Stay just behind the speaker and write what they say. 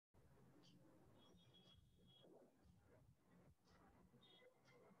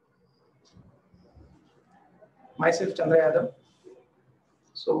myself Chandra Yadav.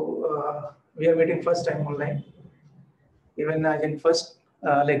 So we are meeting first time online, even in first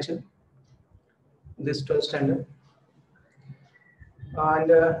lecture, this 12th standard. And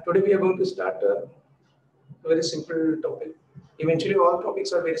today we are going to start a very simple topic. Eventually all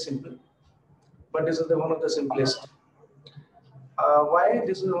topics are very simple, but this is one of the simplest. Why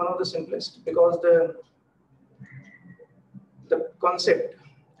this is one of the simplest? Because the concept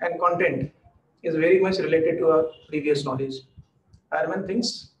and content is very much related to our previous knowledge. And when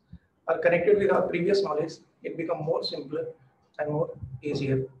things are connected with our previous knowledge, it becomes more simpler and more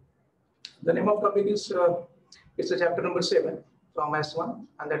easier. The name of topic is it's a chapter number 7 from S1,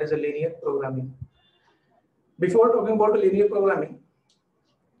 and that is a linear programming. Before talking about linear programming,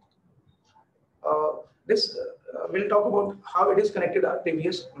 we'll talk about how it is connected to our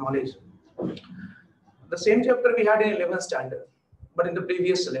previous knowledge. The same chapter we had in 11th standard, but in the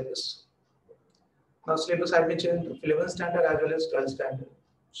previous syllabus. Now syllabus had been changed to 11th standard as well as 12th standard.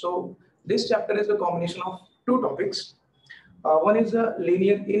 So this chapter is a combination of two topics. One is a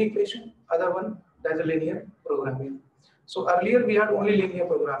linear inequation, other one that is a linear programming. So earlier we had only linear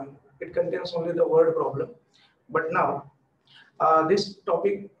programming. It contains only the word problem. But now this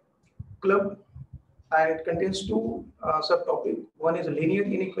topic club, and it contains two subtopics. One is a linear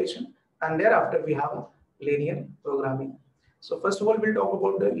inequation, and thereafter we have a linear programming. So first of all, we'll talk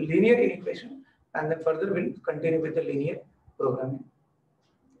about the linear inequation, and then further we'll continue with the linear programming.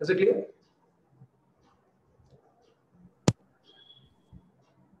 Is it clear?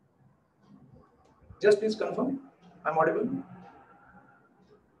 Just please confirm. I'm audible?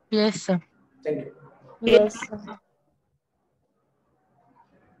 Yes, sir. Thank you. Yes, sir.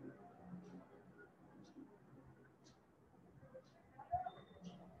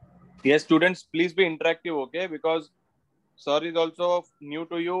 Yes, students, please be interactive, okay? Because sir is also new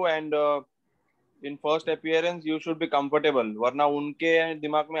to you, and in first appearance you should be comfortable. वरना उनके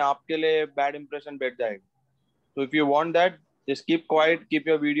दिमाग में आपके लिए bad impression बैठ जाएगा. So if you want that, just keep quiet, keep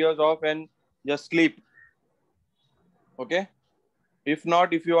your videos off, and just sleep. Okay? If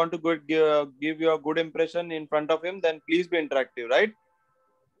not, if you want to give your good impression in front of him, then please be interactive, right?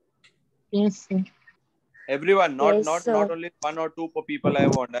 Yes, sir. Everyone, not Yes, sir. not only one or two people I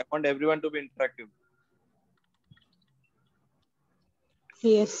want everyone to be interactive.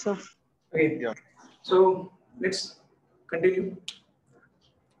 Yes, sir. Okay. Yeah. So let's continue.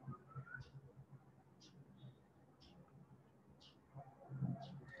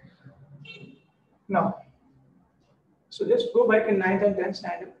 Now, so just go back in 9th and 10th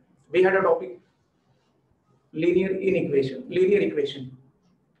standard. We had a topic, linear equation.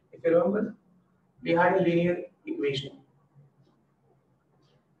 If you remember, we had a linear equation.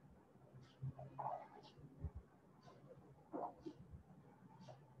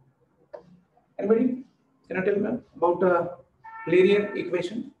 Anybody can you tell me about the linear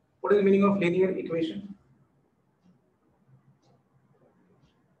equation? What is the meaning of linear equation?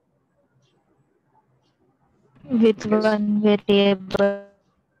 With Yes. one variable.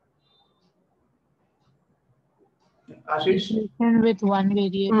 Ashish? Equation with one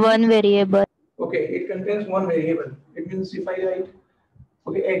variable. One variable. Okay, it contains one variable. It means if I write,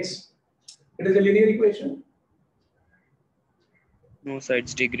 okay, x, it is a linear equation. No, sir,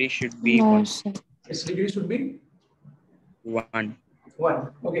 its degree should be No, 1. sir. Its degree should be 1.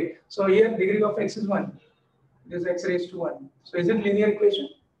 1. Okay, so here degree of x is 1. This is x raised to 1. So is it linear equation?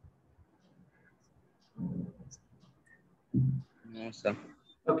 No, sir.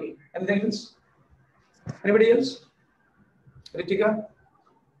 Okay, anything else? Anybody else? Ritika?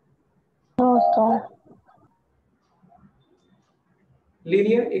 No, sir.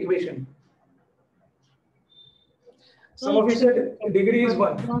 Linear equation. Some of you said degree is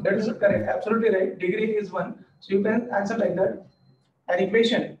 1. That is correct. Absolutely right. Degree is 1. So you can answer like that. An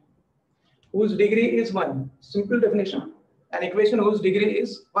equation whose degree is 1. Simple definition. An equation whose degree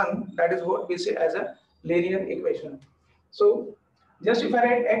is 1. That is what we say as a linear equation. So just if I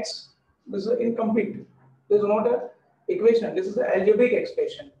write x, this is incomplete. This is not an equation. This is an algebraic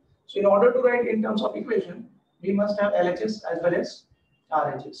expression. So in order to write in terms of equation, we must have LHS as well as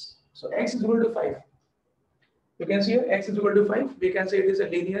RHS. So x is equal to 5. You can see here x is equal to 5. We can say it is a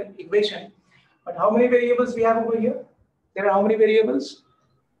linear equation. But how many variables we have over here? There are how many variables?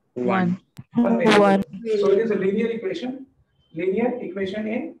 1. One variable. One. So it is a linear equation. Linear equation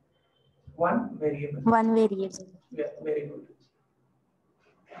in one variable. One variable. Yeah, very good.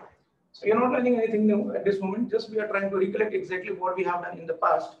 So you're not learning anything new at this moment. Just we are trying to recollect exactly what we have done in the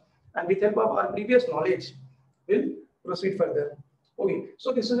past, and with help of our previous knowledge, we'll proceed further. Okay,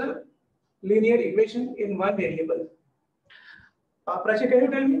 so this is a linear equation in one variable. Prachya, can you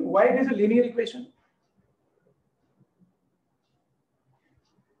tell me why it is a linear equation?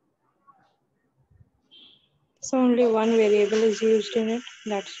 So only one variable is used in it.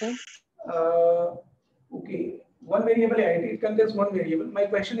 That's why. Okay, one variable, it contains one variable. My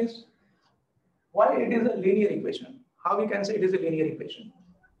question is, why it is a linear equation? How we can say it is a linear equation?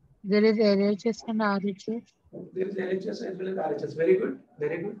 There is LHS and RHS. There is LHS as well as RHS. Very good,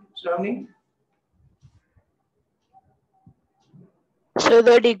 very good. Shravani? So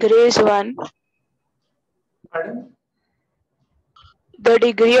the degree is 1. Pardon? The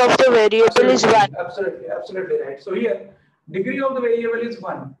degree of the variable is 1. Absolutely right. So here, degree of the variable is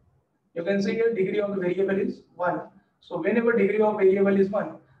 1. You can say here degree of the variable is 1. So whenever degree of variable is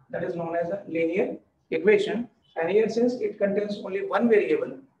 1, that is known as a linear equation. And here since it contains only one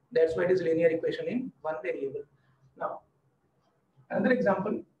variable, that's why it is linear equation in one variable. Now, another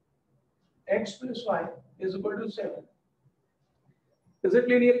example, x plus y is equal to 7. Is it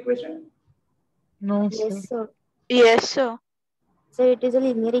linear equation? No, sir. Yes, sir. Yes, sir. So it is a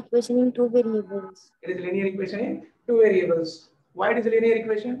linear equation in 2 variables. It is a linear equation in 2 variables. Why it is a linear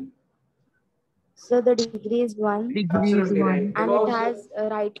equation? So the degree is 1. Degree is Absolutely right. 1. And it has a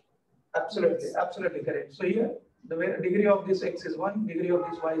right. Absolutely, Yes. absolutely correct. So here, the degree of this x is 1, degree of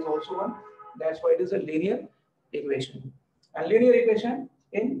this y is also 1. That's why it is a linear equation. And linear equation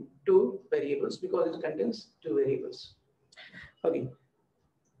in 2 variables because it contains 2 variables. Okay.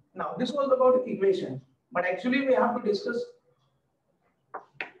 Now, this was about equation, but actually we have to discuss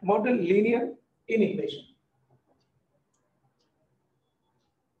about a linear inequation.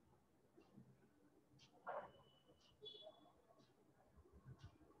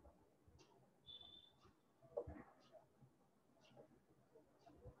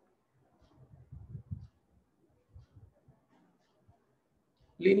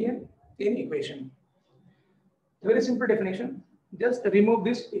 Linear inequation. Very simple definition. Just remove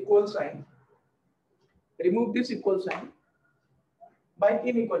this equal sign. Remove this equal sign by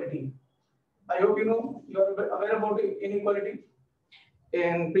inequality. I hope you know, you are aware about inequality.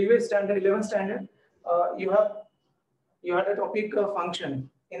 In previous standard, 11th standard, you had a topic function.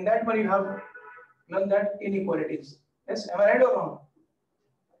 In that one, you have learned that inequalities. Yes, am I right or wrong?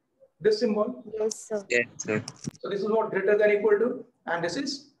 This symbol. Yes, sir. Yes, sir. So this is what greater than equal to, and this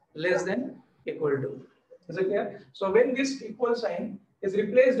is less than equal to. Is it clear? So when this equal sign is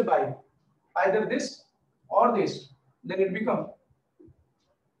replaced by either this or this, then it become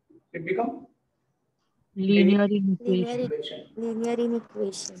Linear Linear, inequation. equation. linear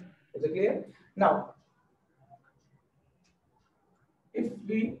inequation. Is it clear? Now, if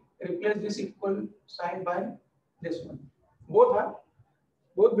we replace this equal sign by this one,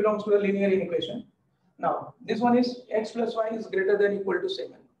 both belongs to the linear inequation. Now, this one is x plus y is greater than equal to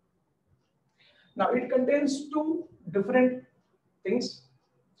 7. Now, it contains two different things,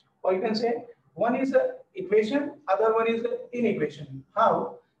 or you can say one is a equation, other one is the inequation.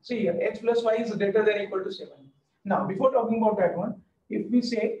 How? See here, x plus y is greater than equal to 7. Now, before talking about that one, if we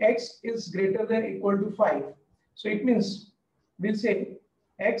say x is greater than equal to 5, so it means we'll say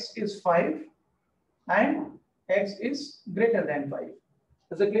x is 5 and x is greater than 5.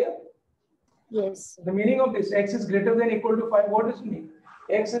 Is it clear? Yes. The meaning of this, x is greater than equal to 5, what does it mean?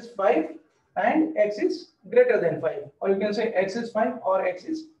 X is 5 and x is greater than 5. Or you can say x is 5 or x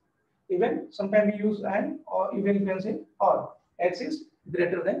is even, sometimes we use and, or even you can say or, x is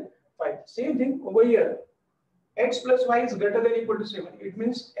greater than 5. Same thing over here, x plus y is greater than equal to 7. It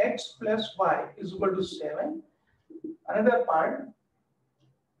means x plus y is equal to 7. Another part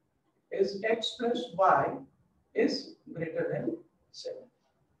is x plus y is greater than 7.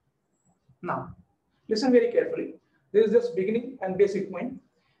 Now, listen very carefully. This is just beginning and basic point.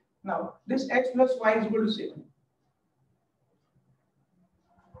 Now, this x plus y is equal to 7.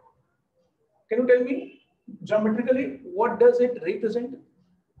 Can you tell me geometrically what does it represent?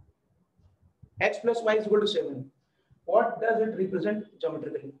 X plus y is equal to 7. What does it represent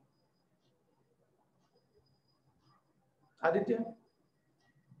geometrically? Aditya?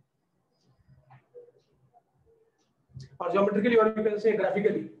 Or geometrically, or you can say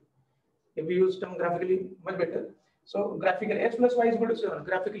graphically. If we use term graphically, much better. So graphically, x plus y is equal to 7.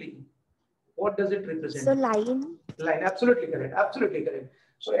 Graphically, what does it represent? So line. Line, absolutely correct. Absolutely correct.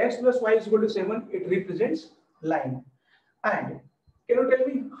 So x plus y is equal to 7. It represents line. And can you tell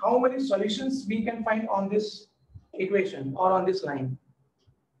me how many solutions we can find on this equation or on this line?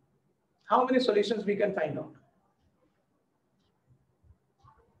 How many solutions we can find out?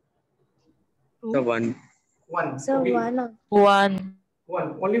 The one. One. So Okay. one. One.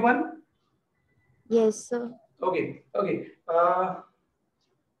 One. Only one? Yes, sir. Okay. Okay.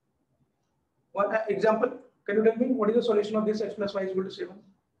 One example. Can you tell me what is the solution of this x plus y is equal to 7?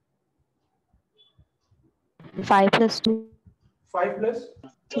 5 plus 2. 5 plus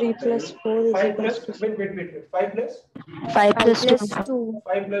 3 plus 4 is 5 equals plus, to wait. 5 plus 5 plus plus 2. 2.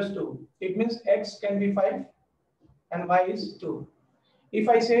 5 plus 2. It means x can be 5 and y is 2. If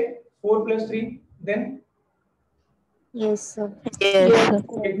I say 4 plus 3, then Yes, sir. Yes, sir.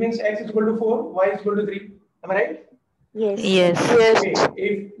 it means x is equal to 4, y is equal to 3. Am I right? Yes. Yes.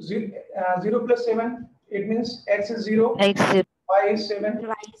 Okay. If 0 plus 7, it means x is 0, X is y is 7.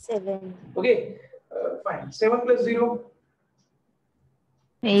 Y 7. Okay, fine. 7 plus 0.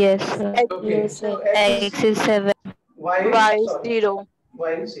 yes, sir. Okay, Yes, so sir. X is 7. y is, Y is sorry, 0.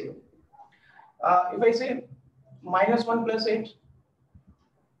 y is 0. If I say minus 1 plus 8,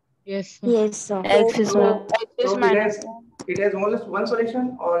 Yes, sir. Yes, sir. X is So 1. X is so minus it has only one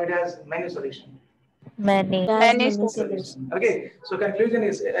solution or it has many solutions? Many. It has Many many solutions. solutions. Okay, so conclusion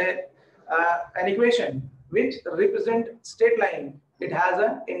is an equation which represent straight line. It has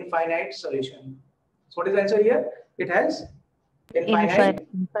an infinite solution. So what is the answer here? It has infinite.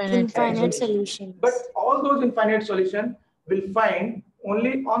 Infinite solutions. But all those infinite solutions will find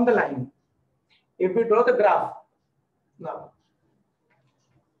only on the line. If we draw the graph now,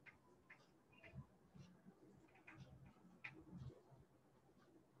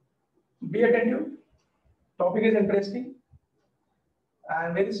 be attentive. Topic is interesting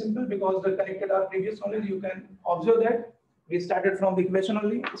and very simple because the connected are previous knowledge. You can observe that we started from the equation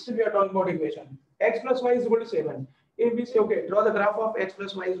only. Still we are talking about equation. X plus y is equal to 7. If we say, okay, draw the graph of x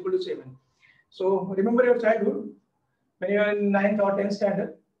plus y is equal to 7. So remember your childhood when you are in 9th or 10th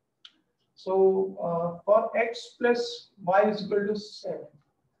standard. So for x plus y is equal to 7.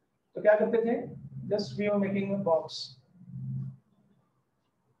 So क्या करते थे? Just we are making a box.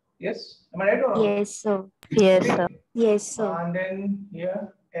 Yes, am I right or wrong? Yes, sir. Yes, Okay. sir. Yes, sir. And then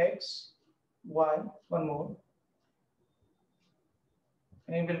here x, y, one more.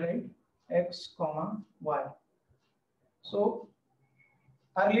 And we will write x, comma, y. So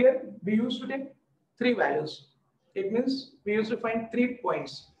earlier we used to take 3 values. It means we used to find 3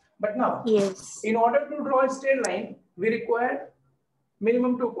 points. But now, Yes. in order to draw a straight line, we require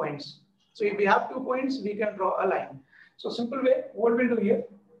minimum 2 points. So if we have 2 points, we can draw a line. So simple way, what we'll do here,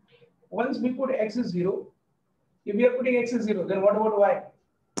 once we put x is 0, if we are putting x is 0, then what about y?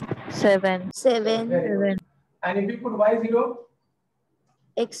 7. 7. Very good. And if we put y 0,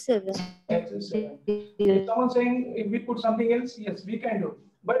 X 7. x is 7. If someone saying if we put something else, yes, we can do.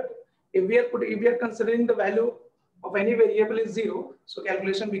 But if we are considering the value of any variable is 0, so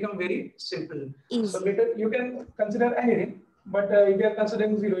calculation become very simple. Easy. So better you can consider anything, but if you are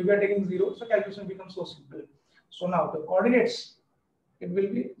considering 0, if you are taking 0, so calculation becomes so simple. So now the coordinates, it will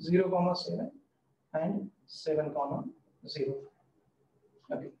be 0, 7 and 7, 0.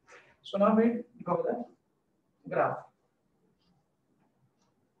 Okay. So now we draw the graph.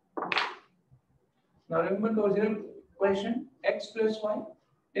 Now remember the original question, x plus y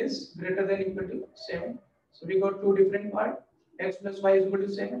is greater than or equal to 7. So we got 2 different parts. X plus y is equal to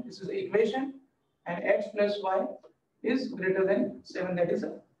 7. This is the equation. And x plus y is greater than 7. That is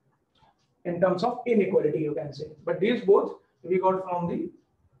in terms of inequality, you can say. But these both we got from the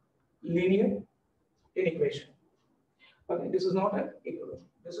linear inequation. Okay, this is not an equivalent.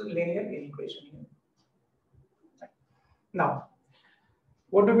 This is linear inequation. Now,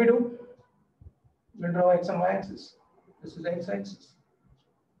 what do? We draw x and y axis. This is x axis.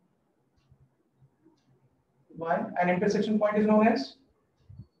 Y, an intersection point is known as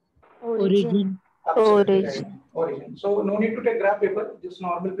Origin. absolutely right. Origin. So no need to take graph paper. Just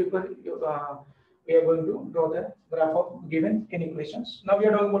normal paper. We are going to draw the graph of given inequations. Now we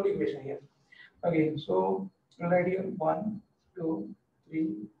are talking about equation here. Okay. So right here 1, 2, 3,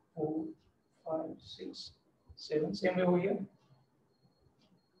 4, 5, 6, 7. Same way over here.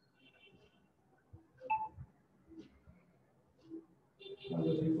 1,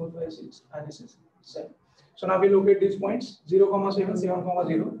 2, 3, 4, 5, 6, and this is 7. So now we look at these points 0, 7, 7,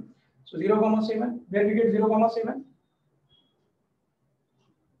 0. So 0, 7, where we get 0, 7?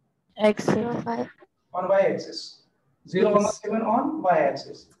 X. On y axis. 0, Yes. 7 on y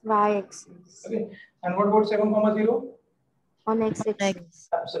axis. Y axis. Okay. And what about 7, 0? On X axis.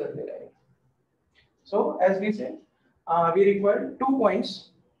 Absolutely right. So as we said, we require 2 points,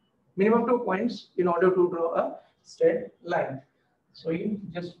 minimum 2 points in order to draw a straight line. So you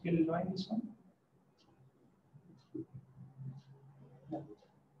just will join this one.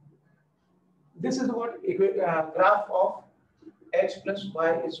 This is what graph of x plus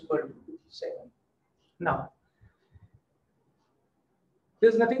y is equal to 7. Now,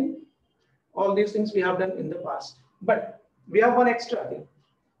 there's nothing. All these things we have done in the past, but we have one extra thing.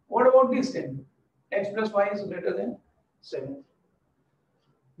 What about this then? X plus y is greater than 7.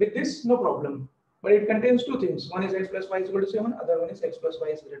 With this, no problem. but it contains two things. One is x plus y is equal to 7, other one is x plus y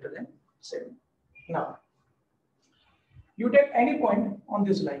is greater than 7. Now, you take any point on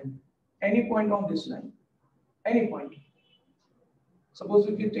this line, any point on this line, any point. Suppose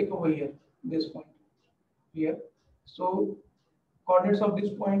if you take over here, this point, here. So, coordinates of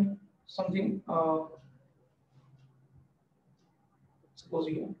this point, something, suppose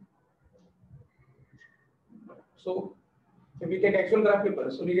here. So, if we take actual graph paper,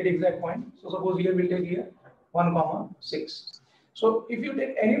 so we get exact point. So, suppose here we'll take here 1,6. So, if you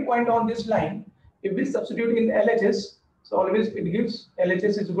take any point on this line, if we substitute in LHS, so always it gives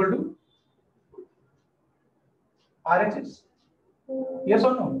LHS is equal to RHS. Yes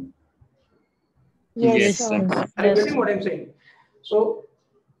or no? Yes, Yes, sir. sir. Are you getting what I'm saying? So,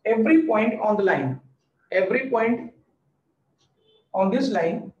 every point on the line, every point on this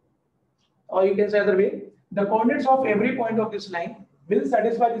line, or you can say other way, the coordinates of every point of this line will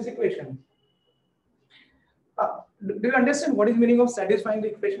satisfy this equation. Do you understand what is meaning of satisfying the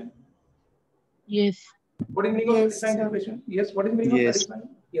equation? Yes. What is meaning of Yes, satisfying the sir. equation? Yes, what is meaning of Yes. satisfying?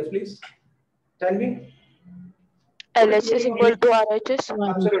 Yes, please. Tell me. LH is equal to RHS.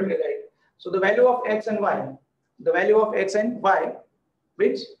 Absolutely right. So the value of x and y, the value of x and y,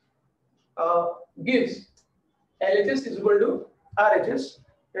 which gives LHS is equal to RHS,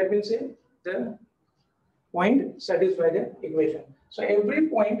 that means say the point satisfy the equation. So every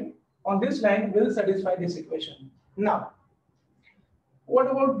point on this line will satisfy this equation. Now, what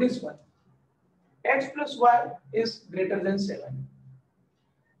about this one? X plus y is greater than 7.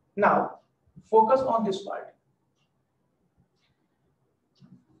 Now, focus on this part.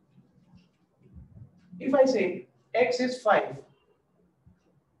 If I say x is 5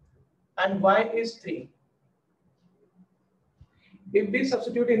 and y is 3, if we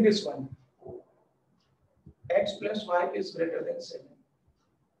substitute in this one, x plus y is greater than 7,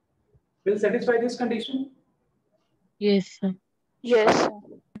 will satisfy this condition? Yes, sir. Yes.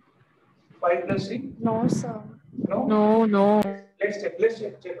 5 plus 3? No, sir. No? No. Let's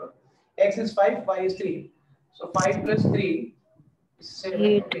check out. X is 5, y is 3. So 5 plus 3 is 7.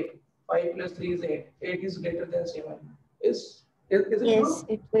 8. Okay. 5 plus 3 is 8. 8 is greater than 7. Is it Yes, true?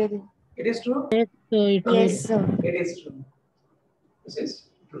 it will. It is true? Yes, sir. It Yes, sir. It is true. This is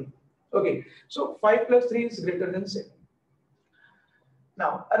true. Okay. So 5 plus 3 is greater than 7.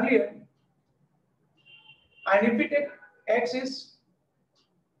 Now, earlier, and if we take x is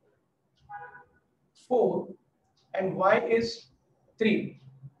 4 and y is 3,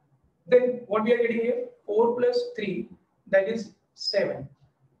 then what we are getting here? 4 plus 3, that is 7.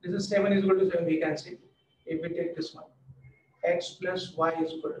 This is 7 is equal to 7, we can say. If we take this one, x plus y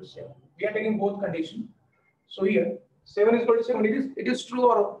is equal to 7. We are taking both conditions. So here, 7 is equal to 7. It is true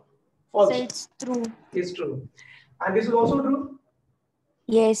or false? So it's true. It's true. And this is also true.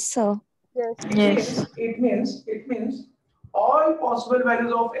 Yes, sir. Yes. It means all possible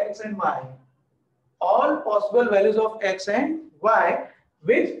values of x and y, all possible values of x and y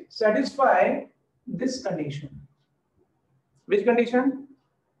which satisfy this condition. Which condition?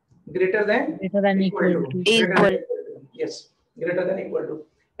 Greater than equal to. Greater than equal to. Yes, greater than equal to.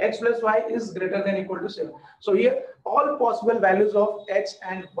 X plus y is greater than equal to 7. So here all possible values of x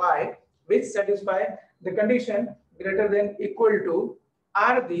and y which satisfy the condition greater than equal to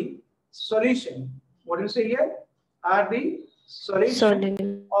are the solution. What do you say here? Are the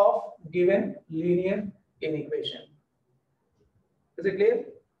solution of given linear inequation. Is it clear?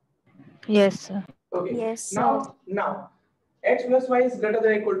 Yes, sir. Okay. Yes, sir. Now, x plus y is greater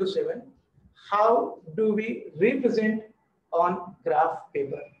than equal to 7. How do we represent on graph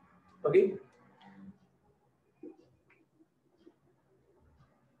paper? Okay.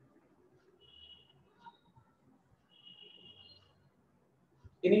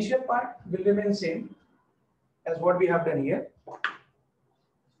 Initial part will remain same as what we have done here.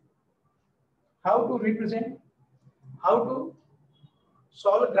 How to represent, how to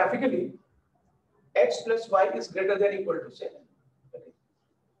solve graphically x plus y is greater than equal to 7. Okay.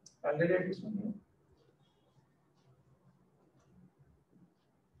 I'll write this one here.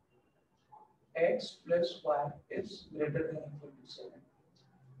 X plus y is greater than equal to 7.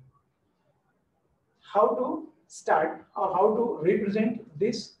 How to start or how to represent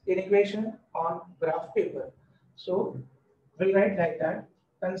this inequation on graph paper? So we'll write like that.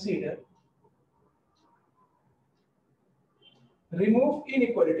 Consider remove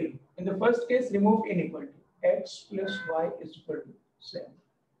inequality. In the first case, remove inequality. X plus y is equal to 7.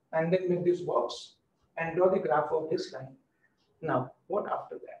 And then make this box and draw the graph of this line. Now, what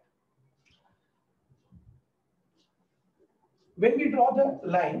after that? When we draw the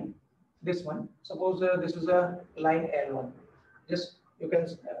line, this one, suppose this is a line L1. Just you can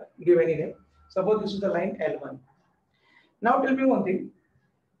give any name. Suppose this is the line L1. Now tell me one thing.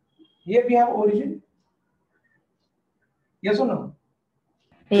 Here we have origin. Yes or no?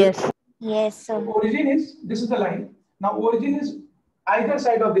 Yes. Yes, sir. Origin is, this is the line. Now origin is either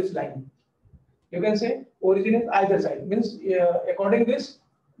side of this line. You can say origin is either side. Means according to this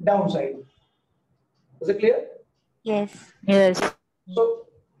downside. Is it clear? Yes. Yes. So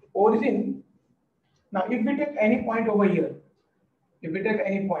origin, now if we take any point over here, if we take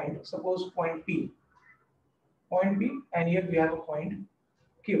any point, suppose point P, and here we have a point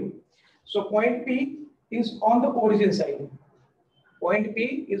Q. So point P is on the origin side. Point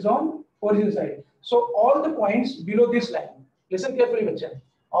P is on origin side. So all the points below this line, listen carefully, bacha.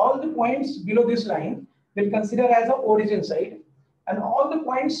 All the points below this line will consider as the origin side, and all the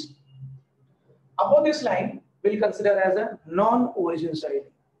points above this line will consider as a non-origin side.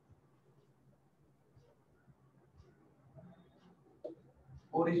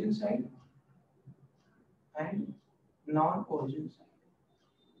 Origin side and non-origin side,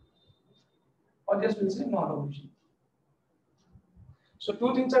 or just we'll say non-origin. So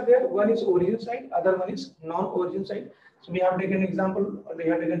two things are there. One is origin side, other one is non-origin side. So we have taken an example. We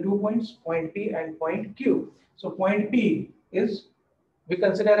have taken 2 points, point P and point Q. So point P is we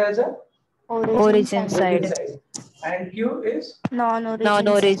consider as a Origin side. and Q is Non-origin.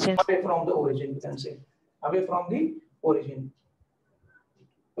 Non-origin. away from the origin. You can say away from the origin.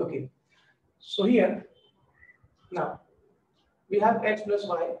 Okay. So here now we have x plus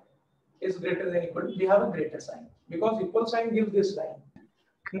y is greater than equal. We have a greater sign because equal sign gives this line.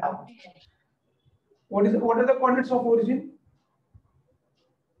 Now, what are the coordinates of origin?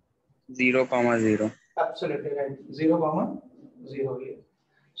 0, 0. Absolutely right. 0, 0 here.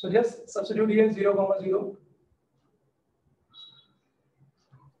 So just substitute here 0, 0.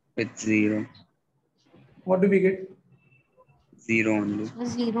 With 0. What do we get? 0 only.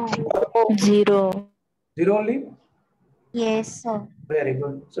 0. 0. 0 only? Yes, sir. Very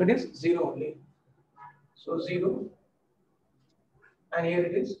good. So it is 0 only. So 0. And here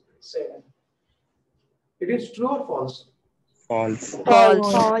it is 7. It is true or false? False.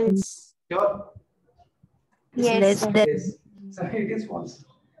 False. False. Sure. Yes, Less sir. than. Yes. So it is false.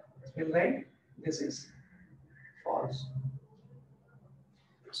 We'll write this is false.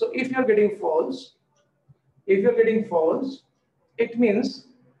 So if you're getting false, it means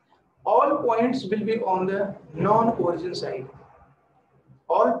all points will be on the non-origin side.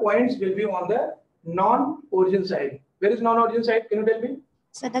 All points will be on the non-origin side. Where is non-origin side? Can you tell me?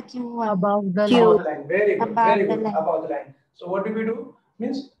 So the Q1. Above the Above the line. Very good. Above Very the good. line. Above the line. So what do we do?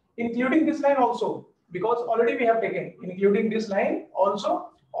 Means including this line also, because already we have taken including this line also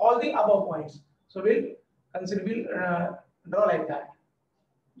all the above points. So we'll consider, we'll draw like that.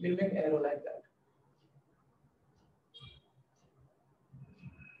 We'll make arrow like that.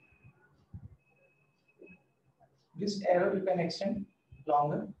 This arrow you can extend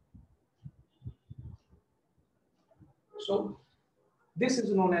longer. So this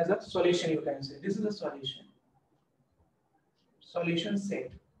is known as a solution, you can say. This is a solution. Solution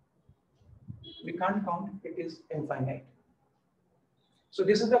set. We can't count, it is infinite. So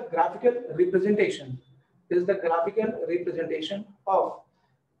this is the graphical representation. This is the graphical representation of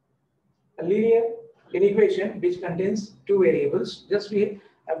a linear inequation which contains two variables. Just we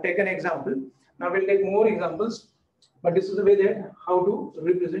have taken an example. Now we'll take more examples, but this is the way that how to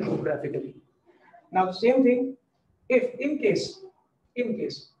represent graphically. Now the same thing, if in case if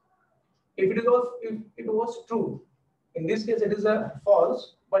it was true, in this case it is a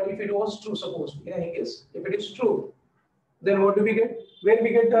false, but if it was true, suppose in any case, if it is true, then what do we get? Where we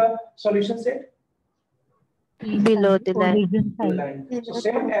get the solution set? Below the line. So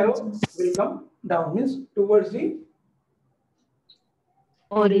same arrow will come down, means towards the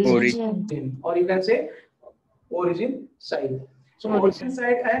Origin. or you can say origin side. So origin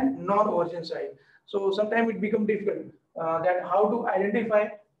side and non-origin side. So sometimes it becomes difficult that how to identify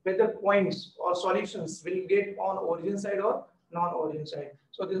whether points or solutions will get on origin side or non-origin side.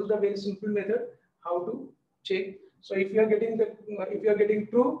 So this is the very simple method how to check. So if you are getting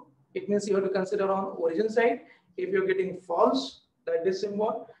true, it means you have to consider on origin side. If you're getting false, that is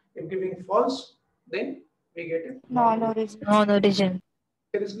symbol. If giving false, then we get it Non-origin. Non-origin.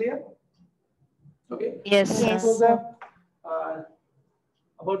 It is clear? Okay. Yes. So that Yes. was the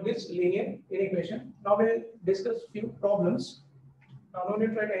about this linear inequation. Now we'll discuss few problems. Now no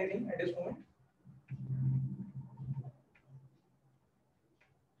need to write anything at this moment.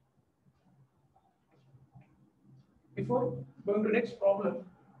 Before going to next problem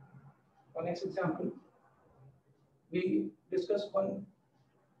or next example, we discuss one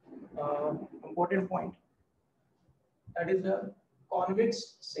important point, that is the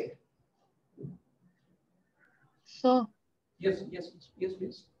convex set. So, Yes,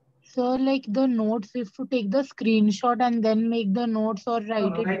 please. so like the notes, if to take the screenshot and then make the notes or No,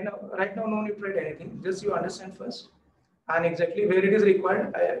 write no, it. right now, no need to write anything. Just you understand first, and exactly where it is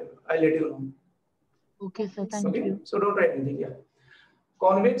required, I let you know. Okay, sir. Thank Okay, you. so don't write anything. Yeah,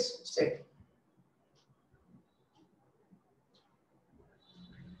 convex set.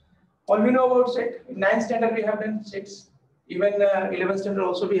 All we know about set. In 9th standard we have done sets. Even 11th standard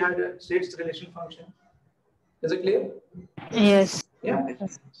also we had a sets relation function. Is it clear? Yes. Yeah.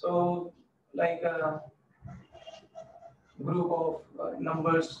 So like a group of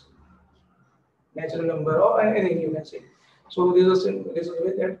numbers, natural number, or anything you can say. So this is the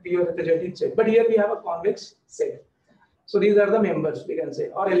way that we are representing set. But here we have a convex set. So these are the members we can say,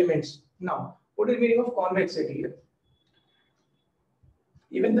 or elements. Now, what is the meaning of convex set here?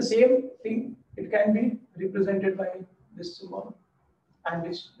 Even the same thing, it can be represented by this symbol, and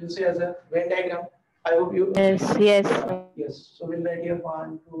which we'll say as a Venn diagram. I hope you. Yes. Yes. So we'll write here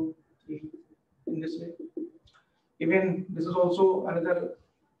 1, 2, 3 in this way. Even this is also another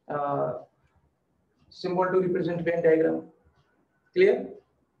symbol to represent Venn diagram. Clear?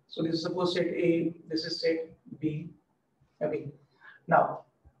 So this is suppose set A, this is set B. Okay. Now,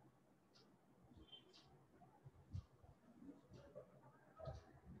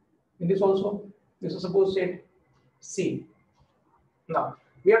 in this also, this is suppose set C. Now,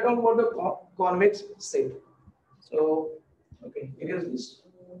 we are talking about the convex set. So, okay, it is this.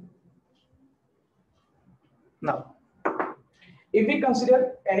 Now, if we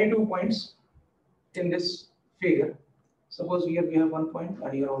consider any 2 points in this figure, suppose here we have 1 point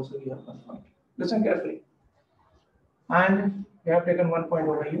and here also we have 1 point. Listen carefully. And we have taken 1 point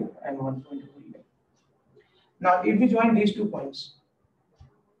over here and 1 point over here. Now, if we join these 2 points,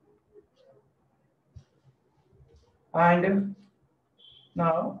 and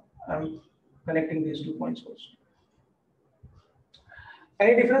now I'm connecting these 2 points also.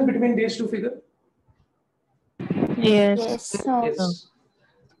 Any difference between these two figures? Yes.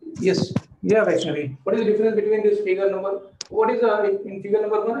 Yes. Yeah, Vaishnavi. What is the difference between this figure number? What is in figure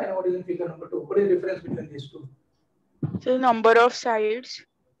number 1 and what is in figure number 2? What is the difference between these two? The number of sides.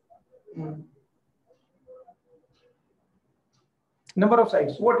 Number of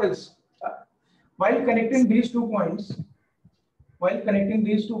sides. What else? While connecting these 2 points, Going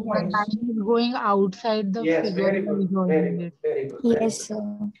outside the yes, figure. very good. Very good. Yes, sir.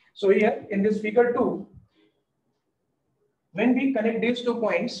 So here in this figure 2, when we connect these 2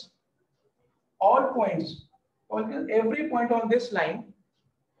 points, all points, every point on this line,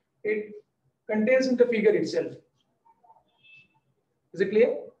 it contains in the figure itself. Is it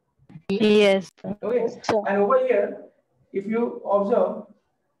clear? Yes. Okay. And over here, if you observe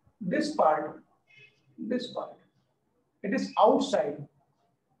this part, it is outside.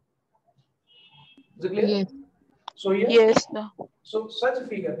 Is it clear? Yes. So here, Yes. so such a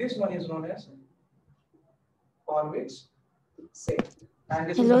figure, this one is known as convex set, and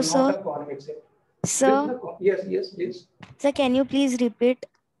this Hello, is not sir. a convex set. Sir, Yes, please. sir, can you please repeat?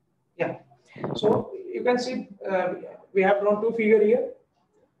 Yeah. So you can see we have drawn 2 figures here,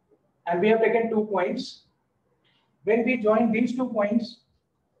 and we have taken 2 points. When we join these 2 points,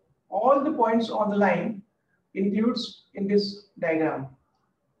 all the points on the line includes in this diagram.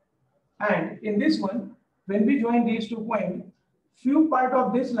 And in this one, when we join these 2 points, few part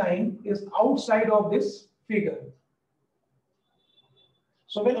of this line is outside of this figure.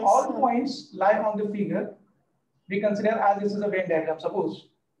 So when all points lie on the figure, we consider as this is a Venn diagram. Suppose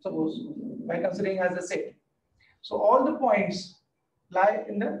by considering as a set. So all the points lie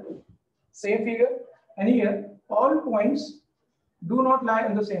in the same figure, and here all points do not lie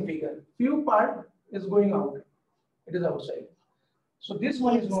in the same figure. Few part is going out. It is outside. So this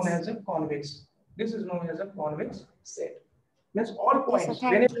one is known as a convex. This is known as a convex set. Means all points.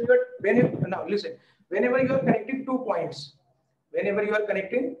 Whenever you are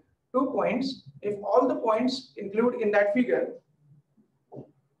connecting 2 points, if all the points include in that figure,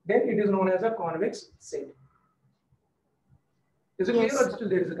 then it is known as a convex set. Is it clear or still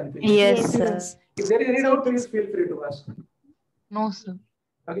there is a confusion? Yes, sir. If there is any doubt, please feel free to ask. No, sir.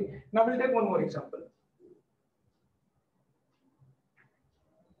 Okay. Now we'll take one more example.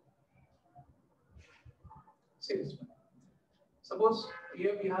 See this one. Suppose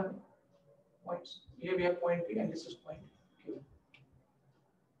here we have points. Here we have point P and this is point Q.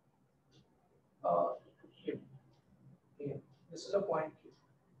 Here. This is a point Q.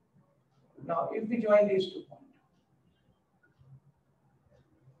 Now, if we join these 2 points,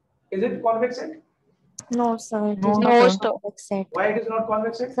 is it convex set? No, sir. It is No, not sir. convex set. Why it is not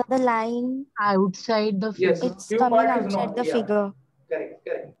convex set? So the line, outside the figure. Yes, it's few coming part is outside not. the Yeah. figure. Correct.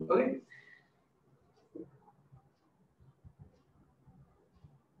 Okay.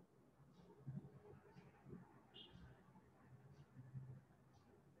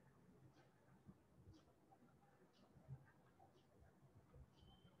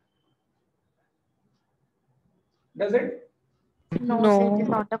 Does it? No, No. sir, it is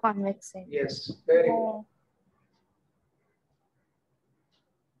not a convex set. Yes. Very good. No.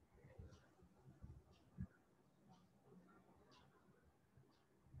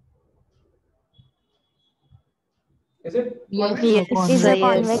 Is it? Yes, Convex? sir. It is Yes, a sir,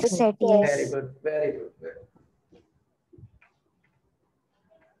 Convex. convex yes. set, Very yes. good. Very good. Very good.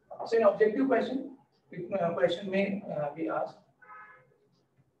 So, in objective question, question may be asked,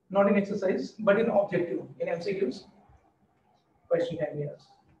 not in exercise, but in objective, in MCQs, question can be asked.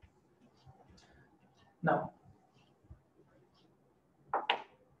 Now,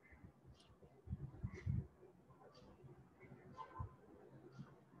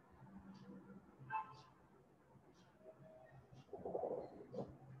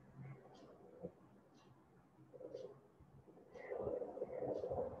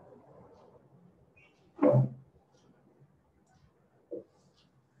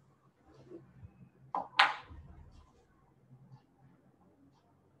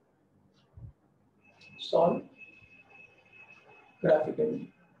 solve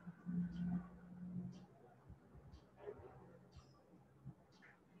graphically.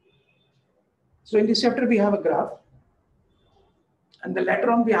 So, in this chapter, we have a graph, and then later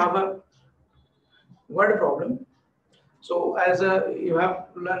on, we have a word problem. So, as you have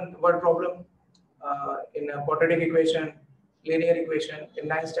learned word problem in a quadratic equation, linear equation in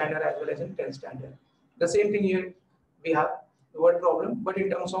 9th standard as well as in 10th standard. The same thing here, we have the word problem, but in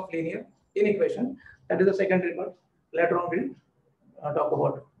terms of linear inequation. That is the secondary part. Later on, we'll talk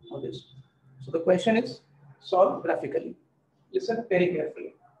about all this. So, the question is solve graphically. Listen very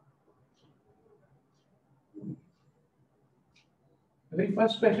carefully. The very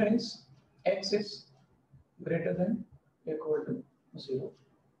first question is x is greater than equal to 0.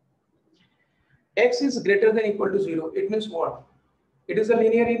 X is greater than equal to 0. It means what? It is a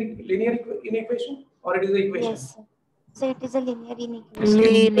linear inequation or it is an equation? Yes, sir. So it is a linear inequation.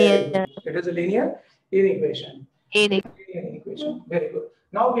 Linear. It is a linear inequation. Linear. Linear inequation. Very good.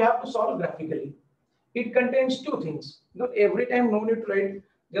 Now we have to solve graphically. It contains two things. Not every time, no need to write.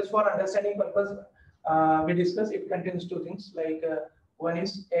 Just for understanding purpose, we discuss. It contains two things. Like one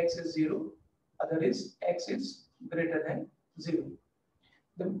is x is 0, other is x is greater than 0.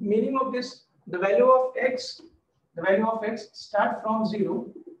 The meaning of this, the value of x start from 0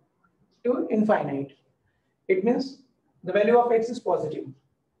 to infinite. It means the value of x is positive.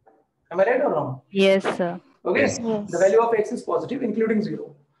 Am I right or wrong? Yes, sir. Okay. Yes. The value of x is positive, including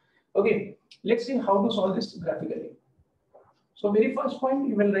 0. Okay. Let's see how to solve this graphically. So, very first point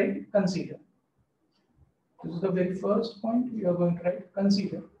you will write consider. This is the very first point you are going to write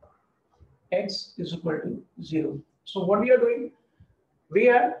consider x is equal to 0. So, what we are doing? We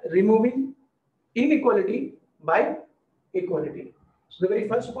are removing inequality by equality. So, the very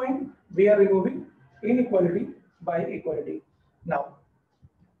first point, we are removing inequality by equality. Now,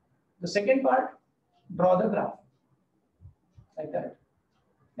 the second part, draw the graph like that.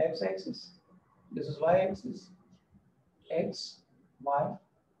 X-axis, this is y-axis, x, y,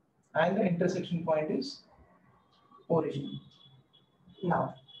 and the intersection point is origin.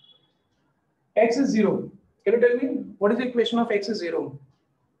 Now, x is 0. Can you tell me what is the equation of x is 0?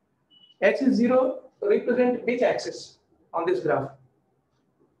 X is 0 represent which axis on this graph?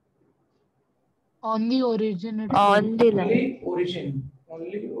 On the origin itself. On the line. Only origin.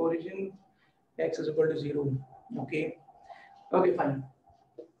 Only origin x is equal to 0. Okay. Okay, fine.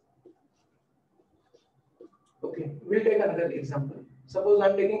 Okay, we'll take another example. Suppose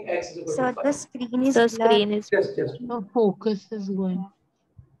I'm taking x is equal Sir, to 5. the screen is The blurred. screen is Just. The focus is going.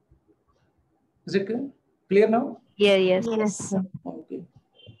 Is it clear? Clear now? yes. Yes, sir. Okay.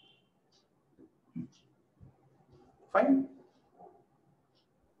 Fine.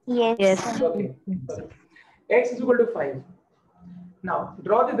 Yes, Yes. sir. Okay. X is equal to 5. Now,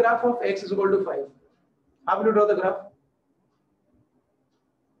 draw the graph of x is equal to 5. How will you draw the graph?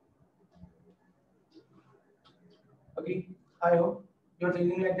 Okay, I hope you're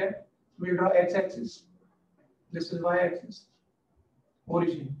thinking like that. We'll draw x-axis. This is y-axis.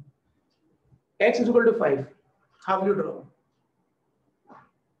 Origin. X is equal to 5. How will you draw?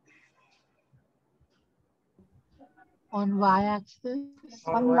 On y-axis.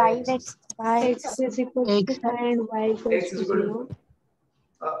 On y-axis, X is equal to X. 5 and y equals X is to equal to 0.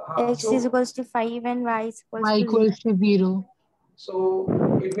 x is equals to 5 and y is equals Y to 0. equals to 0.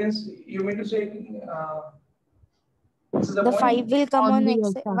 So it means you mean to say this is the The point. 5 will come On on the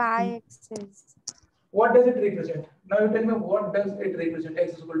x, y-axis. What does it represent? Now you tell me what does it represent?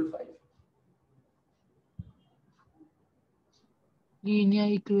 X is equal to 5. Linear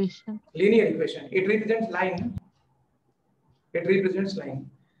equation. Linear equation. It represents line. It represents line.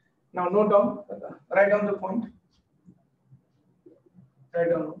 Now note down, write down the point. Write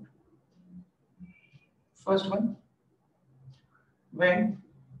down. First one, when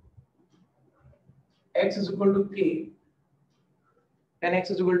x is equal to k and x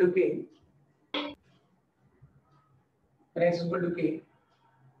is equal to k, when x is equal to k,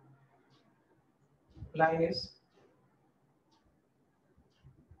 line is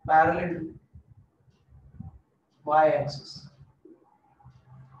parallel to y-axis.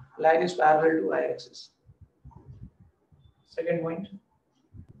 Line is parallel to y-axis. Second point,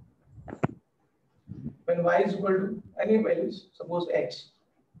 when y is equal to any values, suppose x,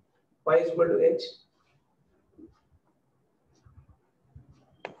 y is equal to h,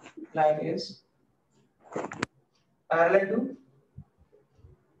 line is parallel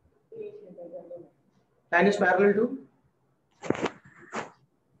to,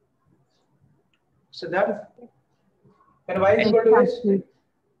 so that when y is equal to h,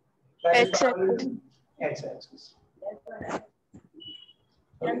 line is parallel to x-axis.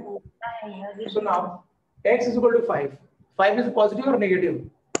 Okay. So now x is equal to 5. 5 is positive or negative?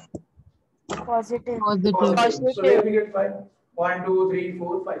 Positive. Positive. So where we get 5? 1, 2, 3,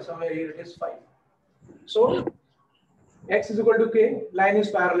 4, 5. Somewhere here it is 5. So x is equal to k. Line is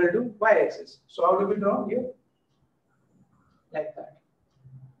parallel to y-axis. So how do we draw here? Like that.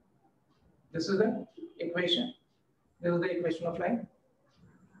 This is the equation. This is the equation of line.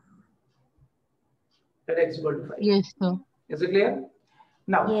 That x is equal to 5. Yes, sir. Is it clear?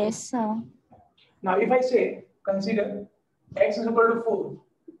 Now, Yes, sir. now if I say consider x is equal to 4,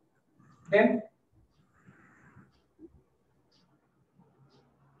 then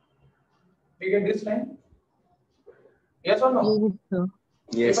we get this line. Yes or no? Yes, sir.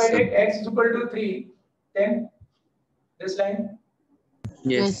 Yes, If I sir. take x is equal to 3, then this line. Yes,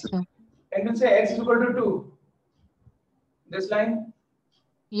 Yes, sir. sir. And we'll say x is equal to 2. This line.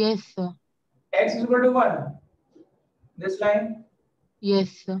 Yes, sir. X is equal to 1. This line. Yes,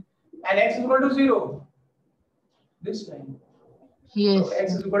 sir. And x is equal to 0. This line. Yes, So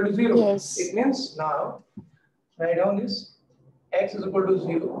x sir. is equal to 0. Yes. It means now, write down this. X is equal to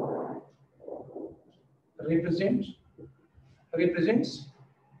 0. Represents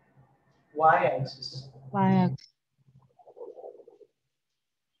y-axis. Y-axis.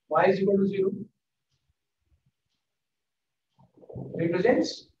 Y is equal to 0.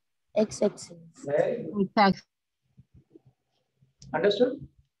 Represents X-axis. very good. X-axis. Understood?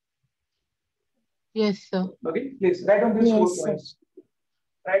 Yes, sir. Okay, please write down these Yes, 4 sir. points.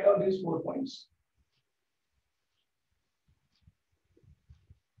 Write down these 4 points.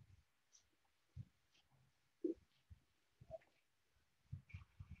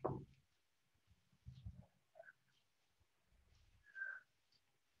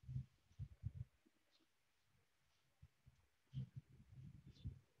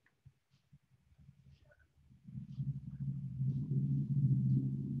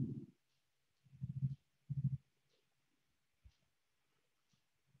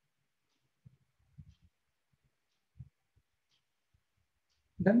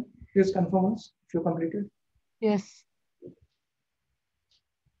 Then please confirm us if you completed. Yes.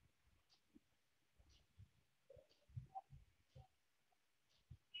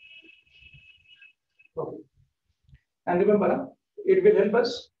 Okay. And remember, it will help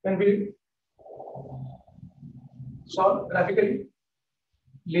us when we solve graphically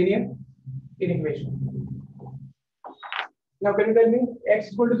linear inequation. Now, can you tell me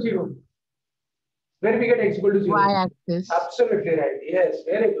x equal to 0? Where we get x equal to 0? Y-axis. Absolutely right. Yes,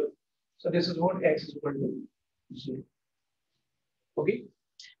 very good. So this is what x is equal to 0. Okay.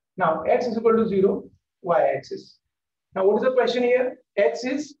 Now x is equal to 0, y-axis. Now what is the question here? X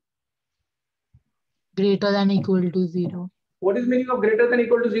is Greater than equal to 0. what is meaning of greater than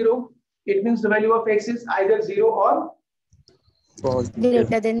equal to 0? It means the value of x is either 0 or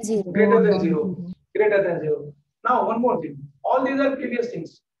Greater than 0. greater than 0. Greater than 0. Now one more thing. All these are previous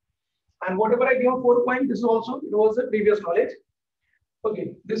things. And whatever I give 4 points, this is also it was the previous knowledge.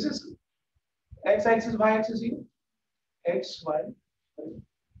 Okay, this is x-axis, y-axis here. X, y.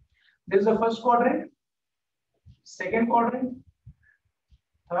 This is the first quadrant, second quadrant,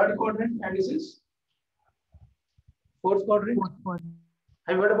 third quadrant, and this is fourth quadrant.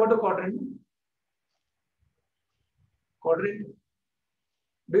 Have you heard about the quadrant? Quadrant.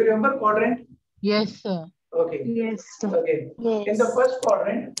 Do you remember quadrant? Yes, sir. Okay. Yes, sir. Okay. Yes. In the first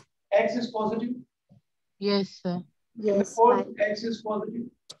quadrant, x is positive. Yes, sir. In the Yes. fourth, x is positive.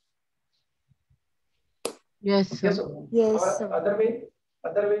 Yes, sir. Yes, sir. Yes, Or sir. other way,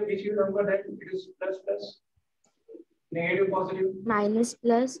 which you remember that it is plus plus, negative positive, Minus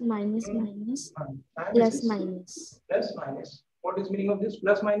plus, minus minus, and this plus is minus. plus minus. What is meaning of this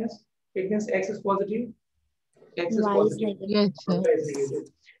plus minus? It means x is positive, X is Y is positive. negative. Yes, sir. Y is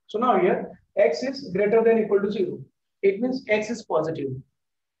negative. So now here X is greater than equal to 0. It means X is positive.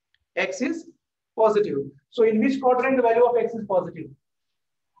 X is positive. So in which quadrant the value of X is positive?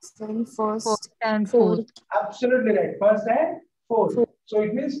 So in First first, and fourth, fourth. Absolutely right. First and fourth. So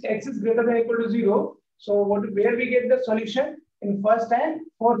it means X is greater than equal to 0. So where we get the solution? In first and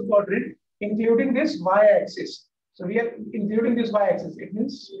fourth quadrant, including this y-axis. So we are including this y-axis. It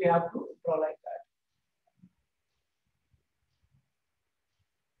means we have to draw like that.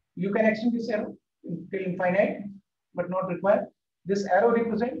 You can extend this arrow till infinite, but not required. This arrow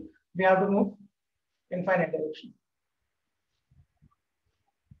represent we have to move infinite direction.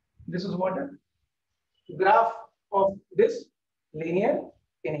 This is what a graph of this linear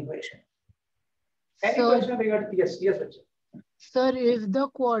inequation. Any Sir, question regarding? Yes, Bachcha. sir, if the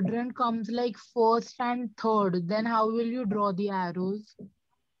quadrant comes like first and third, then how will you draw the arrows?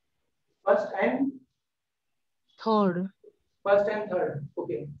 First and Third, third.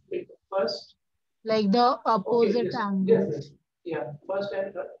 Okay. First. like the Okay. opposite Yes. angles. Yes. Yeah. First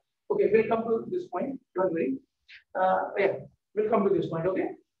and third. Okay. We'll come to this point. Don't worry. Yeah. We'll come to this point. Okay.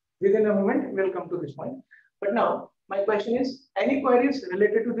 Within a moment, we'll come to this point. But now, my question is: any queries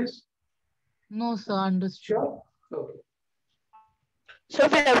related to this? No, sir, understood. Sure. Okay. So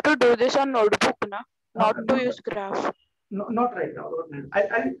we have to do this on notebook, na? Not to No, use graph. no, not right now. Not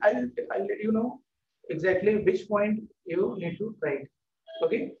right. I'll let you know exactly which point you need to write.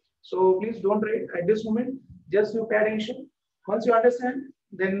 Okay. So please don't write at this moment. Just you pay attention. Once you understand,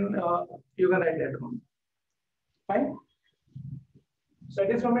 then you can write later on. Fine. So at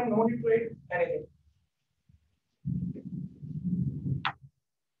this moment, no need to write anything.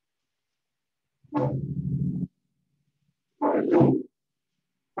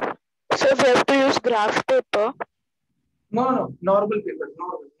 So we have to use graph paper. No. Normal paper.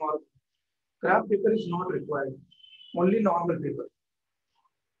 Normal. Graph paper is not required. Only normal paper.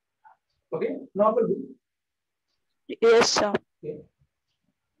 Okay. Normal book. Yes, sir. Okay.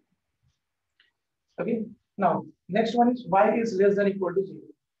 Okay. Now, next one is y is less than equal to 0.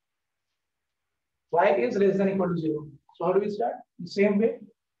 Y is less than equal to 0. So how do we start? The same way.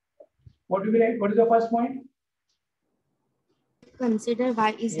 What do we write? What is the first point? consider y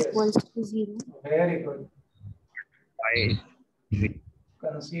is Yes. equals to 0. Very good. Y.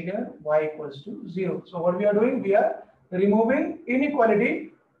 Consider y equals to 0. So what we are doing? We are removing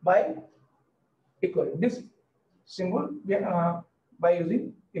inequality by equal. This symbol by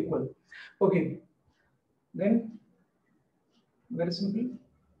using equal. Okay. Then very simple.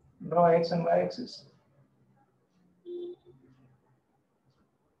 Draw x and y axis.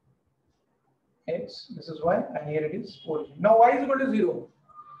 X, this is y, and here it is origin. Now y is equal to 0.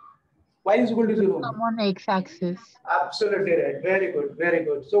 Y is equal to 0. Come on x-axis. Absolutely right. Very good. Very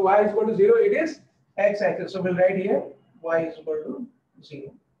good. So y is equal to 0. It is x-axis. So we'll write here y is equal to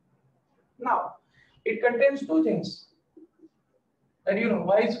 0. Now, it contains two things. And you know,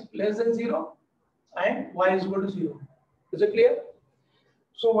 y is less than 0 and y is equal to 0. Is it clear?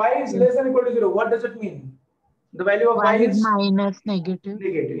 So y is less than equal to 0. What does it mean? The value of y is minus negative.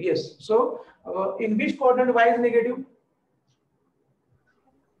 negative. Yes. So in which quadrant y is negative?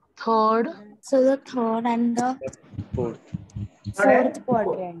 Third. So the third and the Fourth. fourth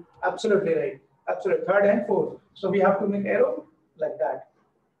quadrant. Absolutely right. Absolutely. Third and fourth. So we have to make arrow like that.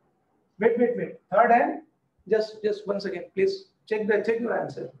 Wait. Third and just once again, please check your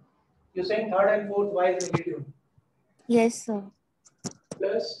answer. You're saying third and fourth y is negative. Yes, sir.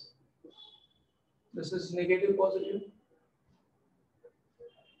 Plus this is negative positive.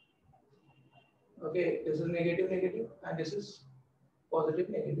 Okay, this is negative, and this is positive,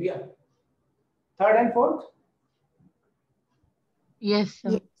 negative. Yeah. Third and fourth? Yes,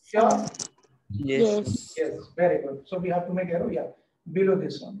 sir. Sure? Yes. Yes, very good. So we have to make arrow, yeah, below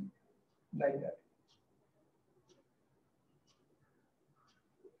this one, like that.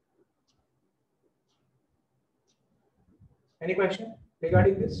 Any question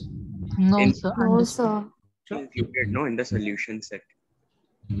regarding this? No, sir. No, Understood. sir. Sure. Included, no, in the solution set.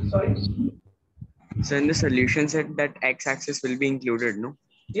 Sorry? So in the solution set, that x-axis will be included, no?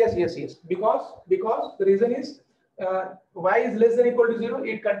 Yes. Because the reason is y is less than equal to 0.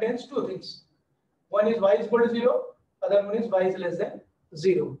 It contains two things. One is y is equal to 0. Other one is y is less than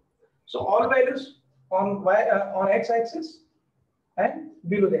 0. So all values on on x-axis and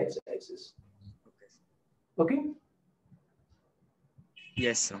below the x-axis. Okay.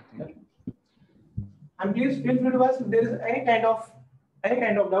 Yes, sir. Okay. And please feel free to ask if there is any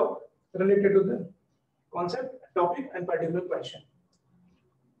kind of doubt related to the concept, topic, and particular question.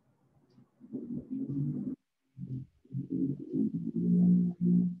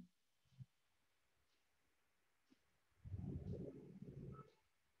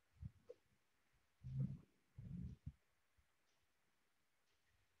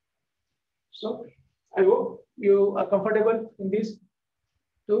 So I hope you are comfortable in these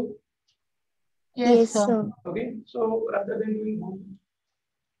two. Yes, sir. Okay. So rather than doing home,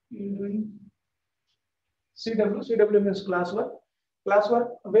 you're doing CW means classwork. Classwork,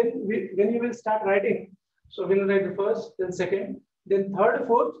 when you will start writing, so we'll write the first, then second, then third,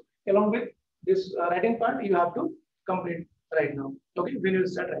 fourth, along with this writing part, you have to complete right now. Okay, when you will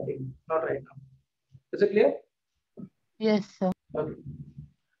start writing, not right now. Is it clear? Yes, sir. Okay.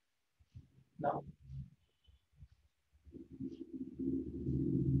 Now,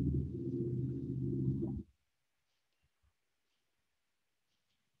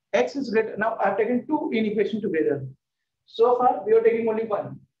 x is greater. Now I've taken two in equation together. So far we are taking only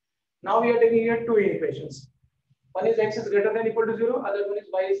one. Now we are taking here two in equations. One is x is greater than equal to 0, other one is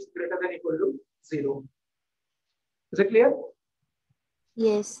y is greater than equal to 0. Is it clear?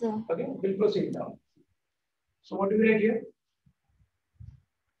 Yes, sir. Okay, we'll proceed now. So what do we write here?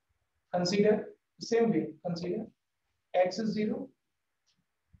 Consider the same way. Consider x is 0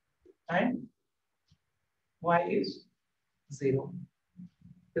 and y is 0.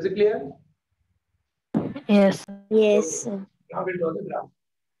 Is it clear? Yes. Yes, sir. Now we'll draw the graph.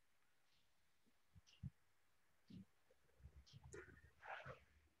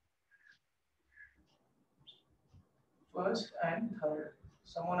 First and third.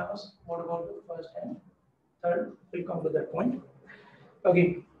 Someone asked, what about the first and third? We'll come to that point.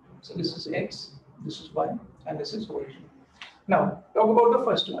 Okay, so this is x, this is y, and this is y. Now, talk about the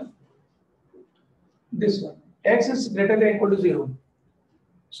first one. This one. X is greater than or equal to 0.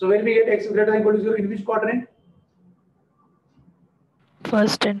 So when we get x is greater than or equal to 0, in which quadrant?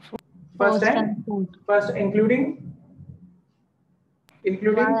 First and fourth. First and fourth. first, including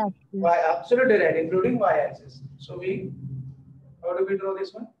Y-axis. y, absolutely right, including y-axis. So how do we draw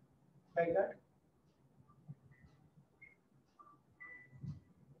this one? Like that.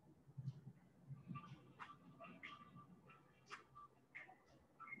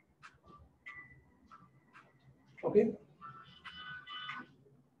 Okay.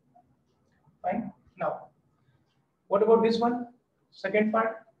 Fine. Now, what about this one? Second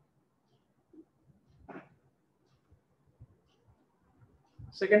part.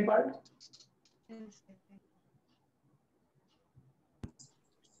 Second part.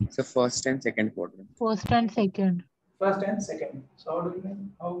 So first and second quadrant. First and second. First and second. So how do we make?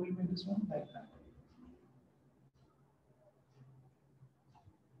 How will we make this one? Like that.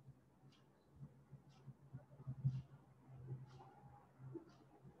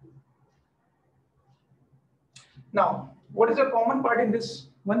 Now, what is the common part in this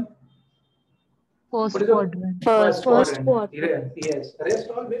one? First What is the quadrant. First quadrant? quadrant. Yes. Rest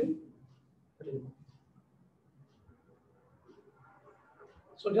all will.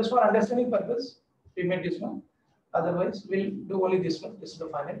 So just for understanding purpose, we made this one. Otherwise, we'll do only this one. This is the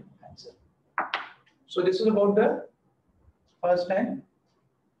final answer. So this is about the first and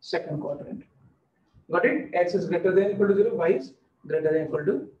second quadrant. Got it? X is greater than or equal to 0. Y is greater than or equal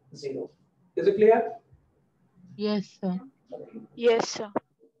to 0. Is it clear? Yes, sir. Okay. Yes, sir.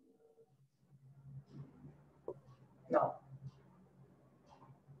 Now,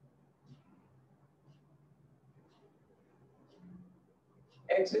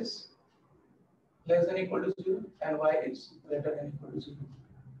 x is less than or equal to 0 and y is greater than or equal to 0.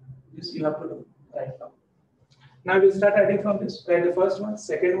 This you have to do right now. Now we'll start writing from this. Write the first one,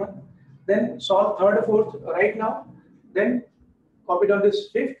 second one, then solve third, fourth right now, then copy down this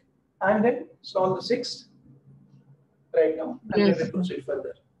fifth, and then solve the sixth right now, and Yes, then sir. we'll proceed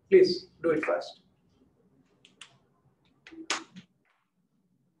further. Please do it fast.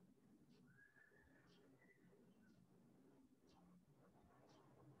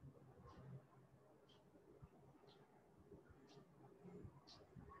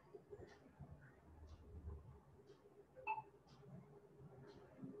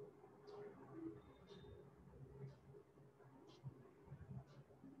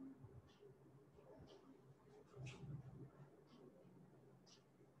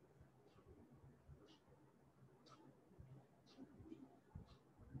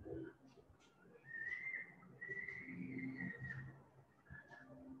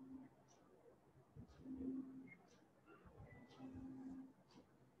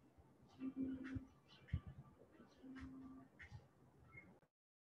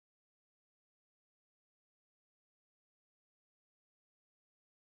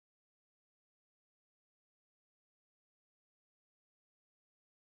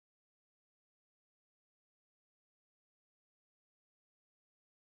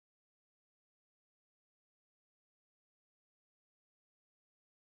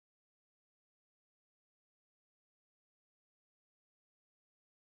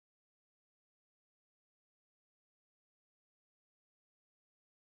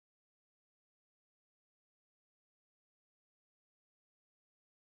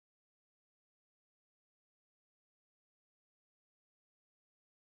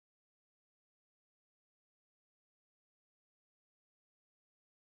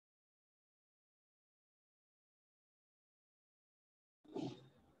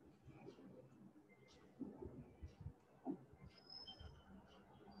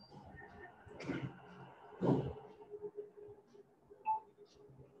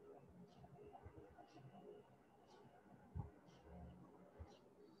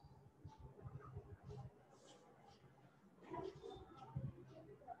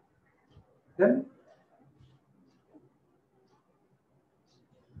 Then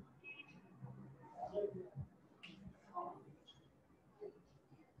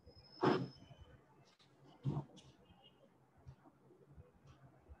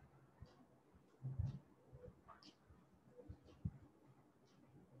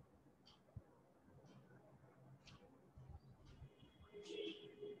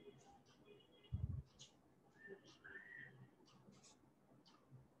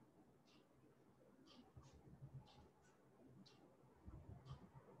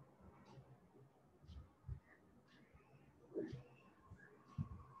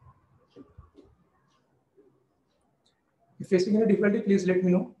if facing any difficulty, please let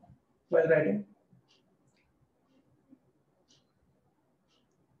me know while writing.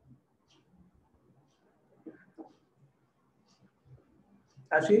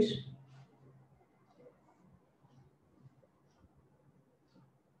 Ashish?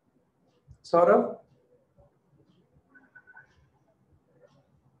 Saurabh?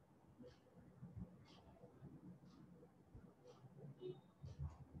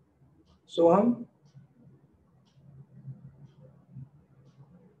 Soham?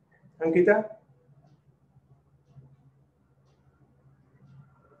 Ankita?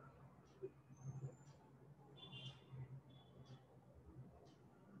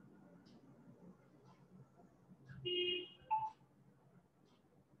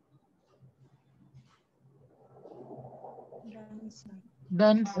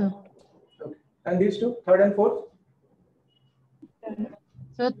 Done, sir. Okay. And these two, third and fourth?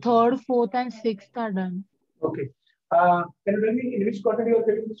 So third, fourth, and sixth are done. Okay. Can you tell me in which quadrant you are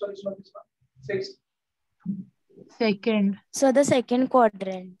getting the solution of this one? Sixth? Second. So the second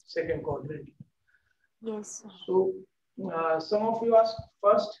quadrant. Second quadrant. Yes, sir. So some of you asked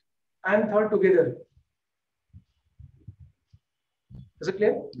first and third together. Is it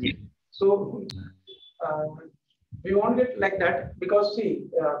clear? Yeah. So we won't get like that because see,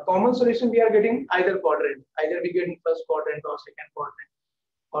 common solution we are getting either quadrant, either we get in first quadrant or second quadrant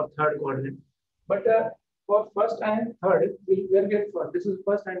or third quadrant. But for first and third, we will get first. This is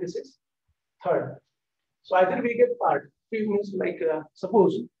first and this is third. So either we get part. It means like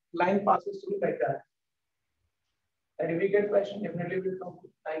suppose line passes through like that. And if we get question, definitely will come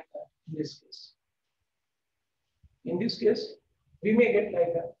like that in this case. In this case, we may get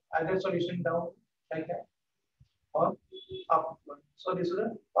like either solution down like that or up one. So this is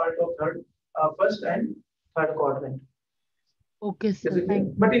a part of third, first and third quadrant. Okay, sir. Thank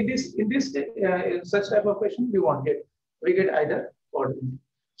you. But in such type of question, we get either quadrant.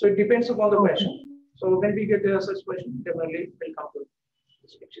 So it depends upon the question. So when we get such question, definitely will come to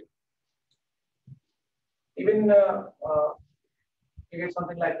this picture. Even you get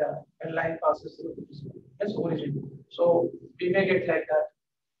something like that, and line passes through its origin. So we may get like that.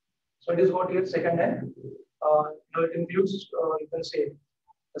 So it is what here second and it includes you can say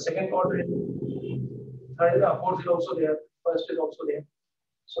the second quadrant, third, fourth is also there, first is also there.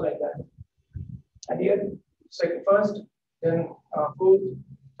 So like that. And here second, first, then fourth,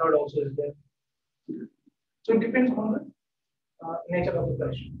 third also is there. So it depends on the nature of the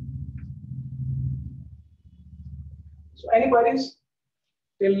question. So any queries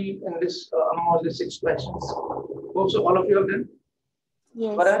till in this among all the 6 questions? Hope so all of you have done.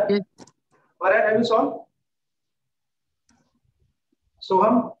 Yes. Varad, have you solved?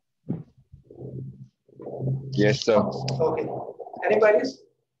 Soham? Yes, sir. Okay. Any queries?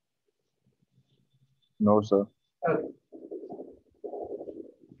 No, sir. Okay.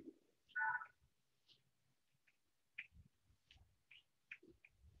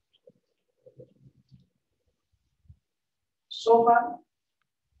 So far,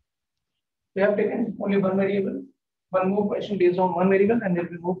 we have taken only one variable, one more question based on one variable, and then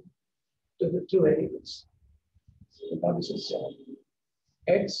we move to the 2 variables. So now this is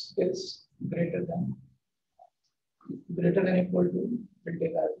x is greater than equal to, we'll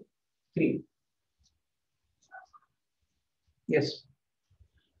take as 3. Yes.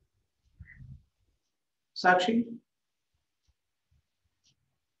 Sakshi?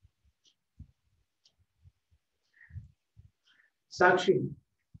 Sakshi?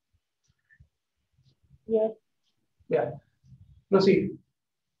 Yes. Yeah. Proceed.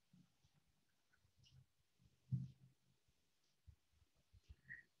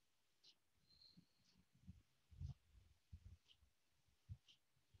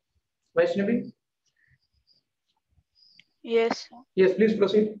 Vaishnavi? Yes. Yes, please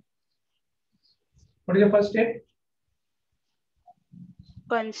proceed. What is the first step?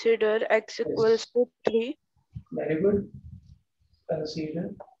 Consider x equals to 3. Very good.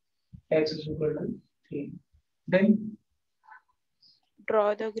 Consider x is equal to 3. Then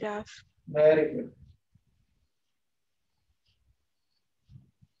Draw the graph. Very good.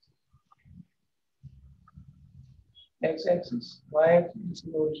 X-axis, y-axis,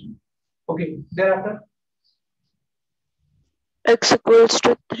 origin. Okay, thereafter. X equals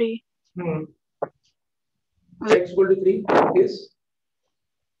to 3. X equal to 3 is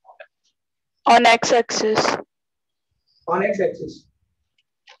On x-axis. on x-axis.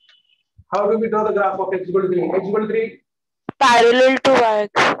 How do we draw the graph of x equal to 3? X equal to 3? Parallel to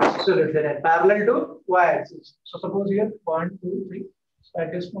y-axis. Absolutely right. Parallel to y-axis. So suppose here 1, 2, 3. So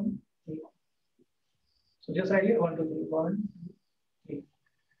at this point, 3. So just write here 1, 2, 3. 1, 2, 3.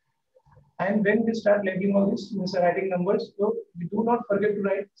 And when we start labeling all this, means writing numbers, so we do not forget to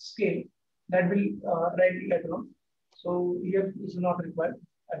write scale. That will write later on. So here is not required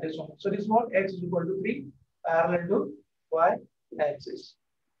at this moment. So this one x is equal to 3 parallel to y axis.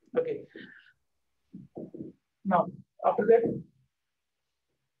 Okay. Now after that,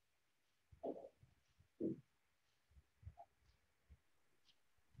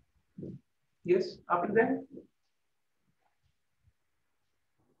 yes, after that,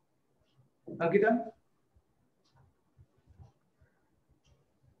 Ankita,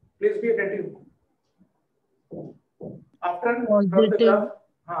 please be attentive. After from the Positive.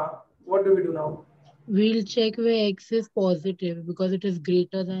 graph, what do we do now? We'll check where x is positive because it is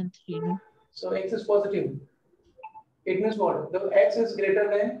greater than 3, no? So x is positive. It means what? The x is greater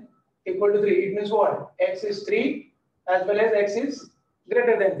than equal to 3. It means what? X is 3 as well as x is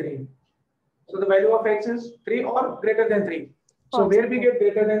greater than 3. So the value of x is 3 or greater than 3. So where we get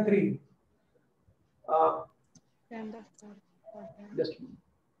greater than 3? Just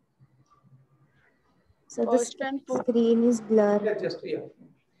So the screen is blurred. yeah.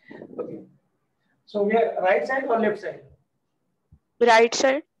 Okay. So we are right side or left side? Right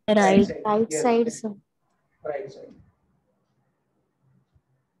side. Right Yes. side, sir. Right side.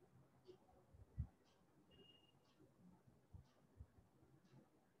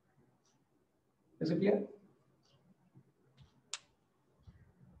 Is it clear?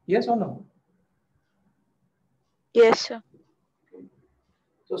 Yes or no? Yes, sir.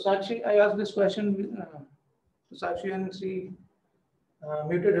 So Sakshi, I asked this question to Sakshi and she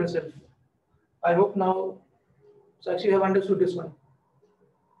muted herself. I hope now Sakshi have understood this one.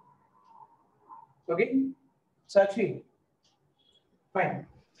 Okay, Sakshi, fine.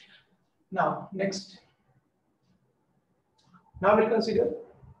 Now next. Now we'll consider.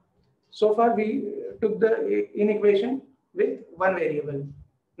 So far we took the inequation with one variable.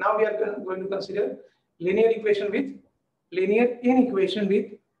 Now we are going to consider linear inequation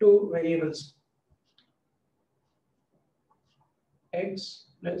with two variables. X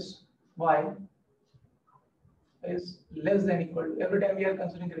plus y is less than equal to. Every time we are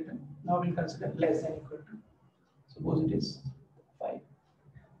considering greater. Now we'll consider less than equal to. Suppose it is 5.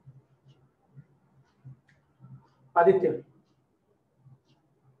 Aditya.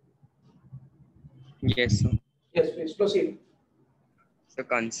 Yes, sir. Yes, please proceed. So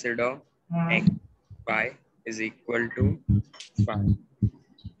consider x, y is equal to 5.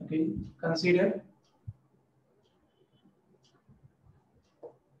 Okay, consider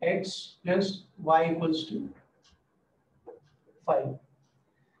x plus y equals to 5.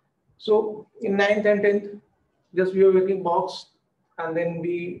 So in 9th and 10th, just we are working box and then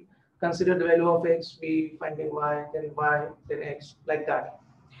we consider the value of x, we finding y, then x, like that.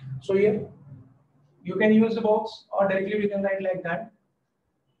 So here you can use the box or directly we can write like that.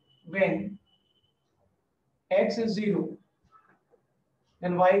 When x is 0,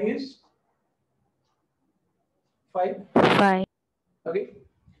 then y is 5. 5. Okay.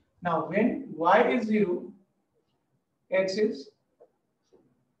 Now when y is 0, x is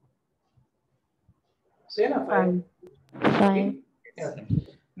say na 5. 5. Yeah.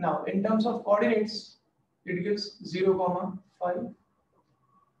 Now in terms of coordinates, it gives 0, 5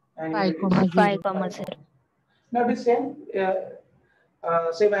 and 5, 5, 0. now this same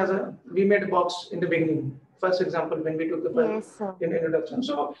same as we made a box in the beginning. First example when we took the file Yes, sir. in introduction.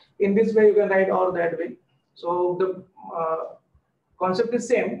 So in this way you can write or that way. So the concept is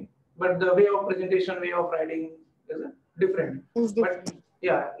same, but the way of presentation, way of writing is different. Is different. But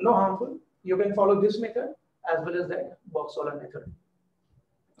yeah, no harmful. You can follow this method as well as that box solver method.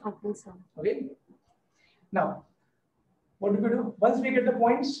 Okay, sir. Okay. Now, what do we do? Once we get the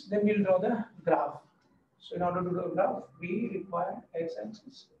points, then we'll draw the graph. So in order to draw the graph, we require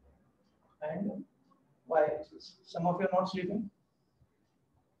x-axis and y-axis. Some of you are not sleeping.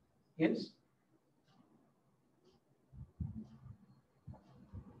 Yes.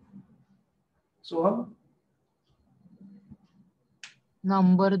 So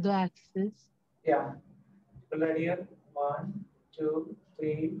Number the axis. yeah. Right here 1, 2,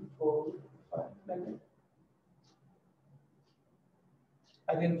 3, 4,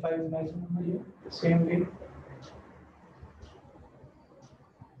 5 is maximum number here. Same way.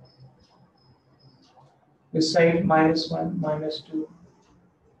 This side -1, -2.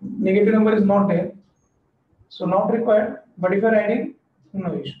 Negative number is not there. So not required. But if you are adding,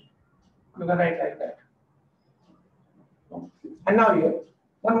 no issue. You can write like that. And now here,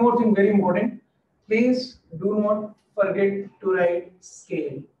 one more thing very important. Please do not forget to write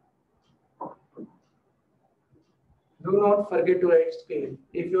scale. Do not forget to write scale.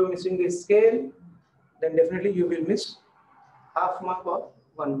 If you are missing the scale, then definitely you will miss half mark or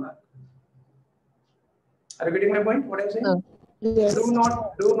 1 mark. Are you getting my point? What I'm saying? Yes.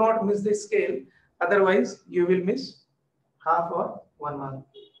 Do not miss the scale. Otherwise, you will miss half or 1 mark.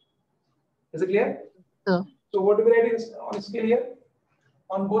 Is it clear? Sir. So what do we write is on scale here?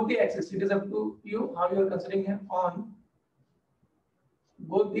 On both the axes. It is up to you how you are considering here on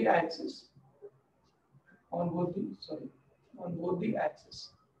both the axes. On both the axes.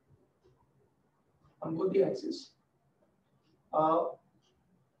 On both the axes.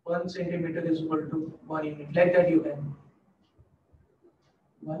 1 centimeter is equal to 1 unit. Like that you can.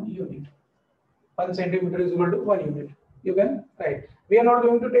 1 unit. 1 centimeter is equal to 1 unit. You can write. We are not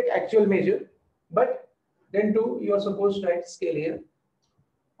going to take actual measure, but then too you are supposed to write scale here.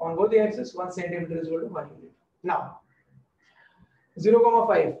 On both the axes, 1 centimeter is equal to 1 unit. Now,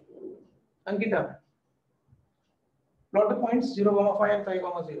 0,5. Ankita, plot the points 0,5 and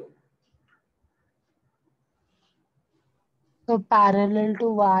 5,0. So parallel to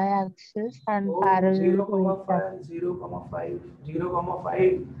y-axis and parallel 0,5, 0,5,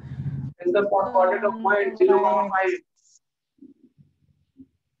 0,5 is the coordinate of point 0,5.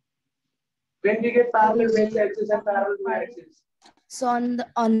 When we get parallel to x-axis and parallel to y-axis? So on the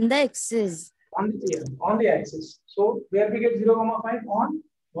axis. On the axis. So where we get 0,5 on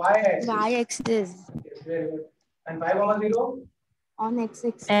y-axis. Y-axis. Yes, very good. And 5,0 On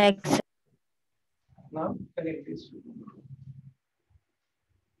x-axis. X. now connect these two.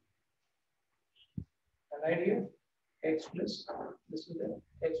 And right here, x plus this is the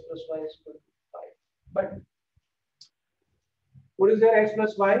x plus y is equal to 5. But what is there? X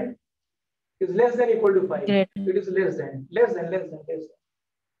plus y is less than equal to 5. Great. It is less than.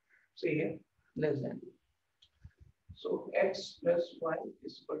 See here, less than. So x plus y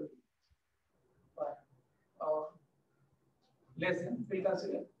is equal to 5. Less than, we'll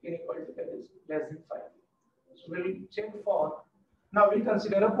consider inequality that is less than 5. So we'll check for, now we'll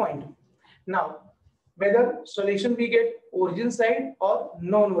consider a point. Now, whether solution we get origin side or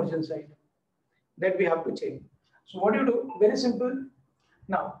non-origin side, that we have to check. So what you do, very simple.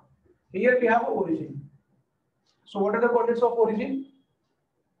 Now, here we have origin. So what are the coordinates of origin?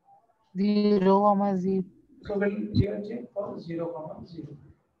 0, 0. So we'll here check for 0, 0.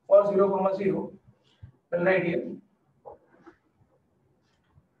 For 0, 0, we'll write here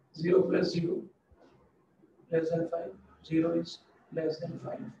 0 plus 0 less than 5. 0 is less than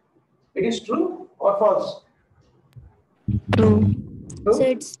 5. It is true or false? True. True? So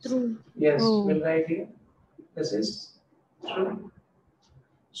it's true. Yes, True. we'll write here. This is true.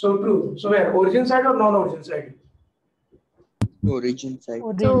 So true. So where? Origin side or non-origin side? Origin side.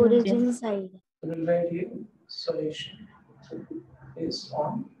 So origin side. We'll write here solution is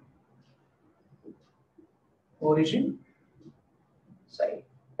on origin side.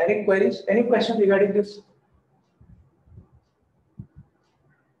 Any queries? Any questions regarding this?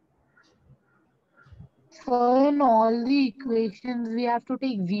 So in all the equations, we have to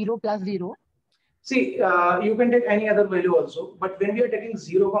take 0 plus 0. See, you can take any other value also, but when we are taking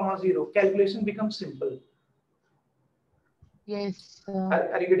 0, 0, calculation becomes simple. Yes.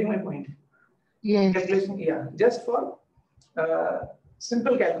 Are you getting my point? Yes. Calculation, yeah. Just for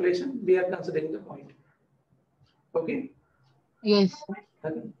simple calculation, we are considering the point. Okay. Yes.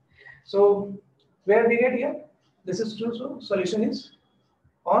 Okay. So where we get here, this is true. So solution is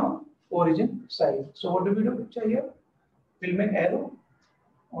on origin side. So what do we do? Picture here, we'll make arrow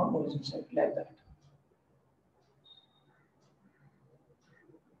on origin side like that.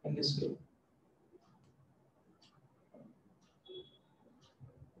 In this way.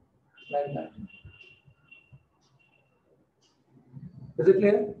 Like that. Is it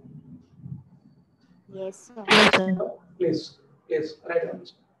clear? Yes, sir. Yes, sir. Please, write down.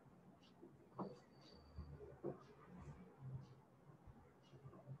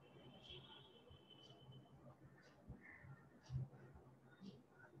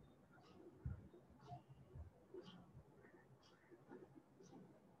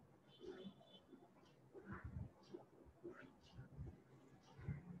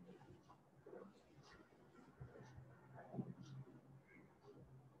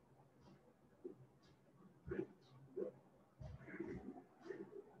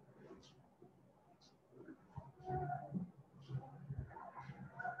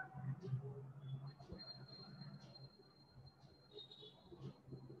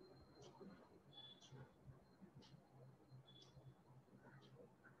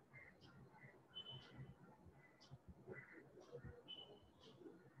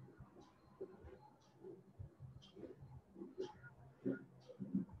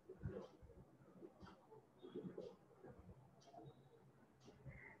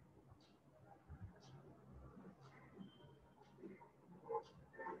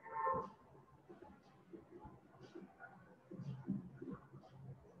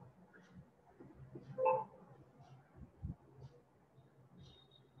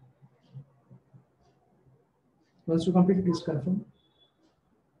 Once you complete, please confirm.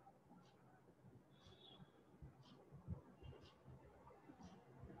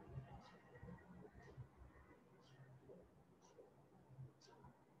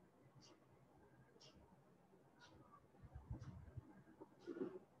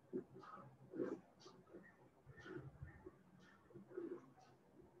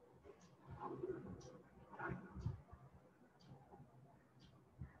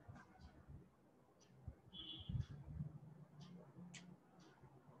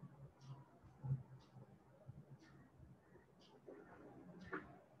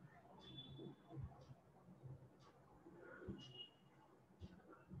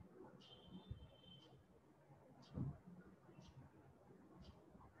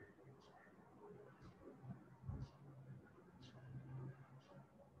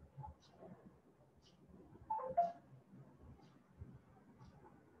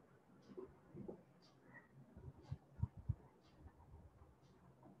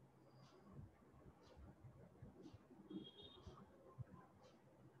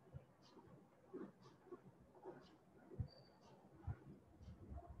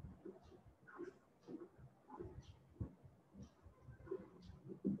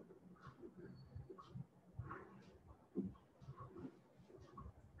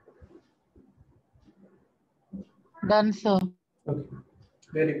 Done, sir. Okay,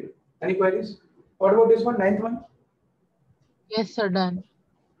 very good. Any queries? What about this one, ninth one? Yes, sir. Done.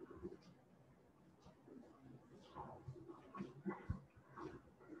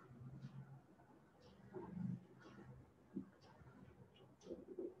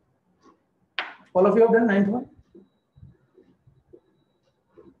 All of you have done ninth one?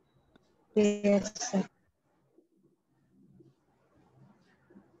 Yes, sir.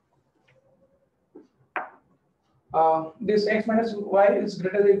 This x minus y is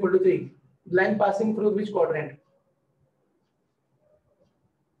greater than or equal to 3. Line passing through which quadrant?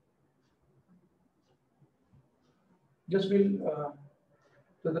 Just will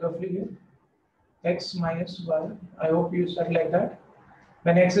to the roughly here. X minus y. I hope you start like that.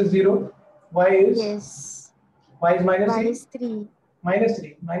 When x is 0, y is? Yes. Y is minus Y 3? is 3. Minus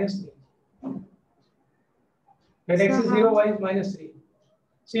 3. Minus 3. When x So is 0, how? y is minus 3.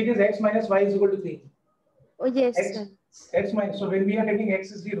 See, it is x minus y is equal to 3. Oh, yes, X, sir. x minus. So when we are taking x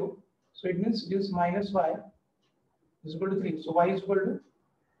is 0, so it means it is minus y is equal to 3. So y is equal to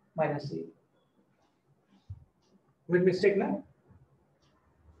minus 3. With mistake now.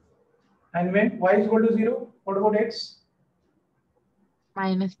 And when y is equal to 0, what about x?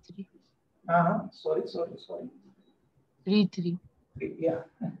 Minus 3. Sorry. 3, 3. Yeah.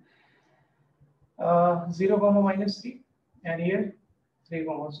 0 comma minus 3, and here 3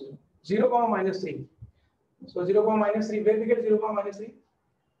 comma 0. 0 comma minus 3. So 0 comma minus 3. Where we get 0 comma minus 3?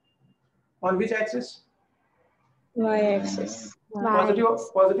 On which axis? Y-axis.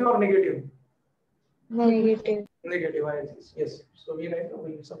 Positive or negative? Negative. Negative y-axis. Yes. So we write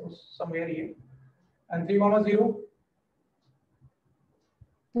we suppose somewhere here. And 3 comma 0.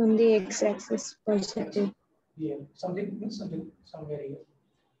 On the x-axis, positive. Here. Something somewhere here.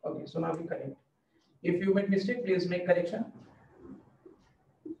 Okay. So now we correct. If you made mistake, please make correction.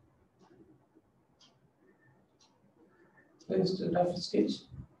 This is the rough stage.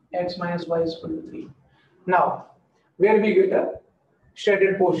 X minus y is equal to 3. Now, where we get a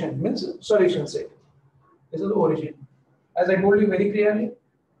shaded portion means solution set. This is the origin. As I told you very clearly,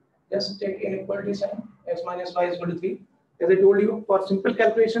 just take inequality sign. X minus y is equal to 3. As I told you, for simple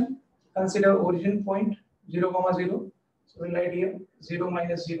calculation, consider origin point 0, 0. So we'll write here 0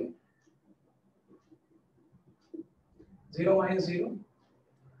 minus 0. 0 minus 0.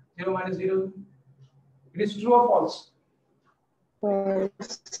 0 minus 0. It is true or false?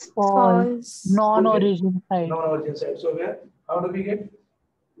 False. False. Non-origin side. Non-origin side. So where? How do we get?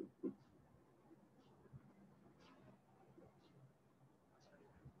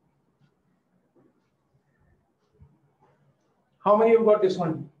 How many you got this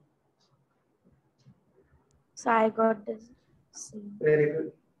one? So I got this. Same. Very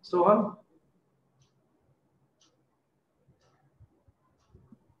good. So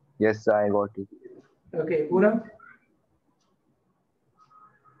Yes, I got it. okay, Poonam.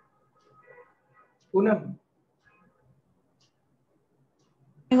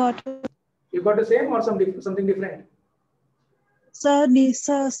 I got it. You got the same or something different? Sir,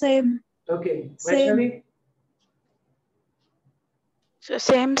 same. Okay. Same. Vaishnavi? So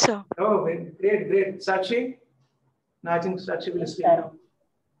same, sir. Oh, great. Sakshi? No, I think Sakshi will speak now.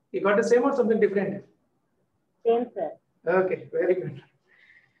 You got the same or something different? Same, sir. Okay, very good.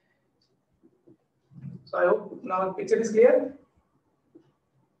 So I hope now picture is clear.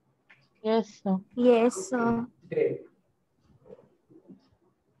 Yes, sir. Yes, sir. Great.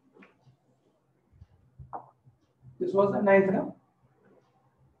 This was the ninth, no?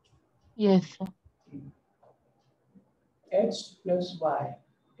 Yes, sir. X plus y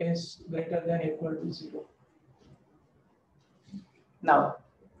is greater than equal to 0. Now,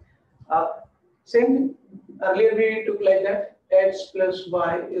 same earlier we took like that, x plus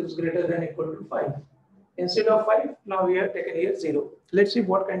y is greater than equal to 5. Instead of 5, now we have taken here 0. Let's see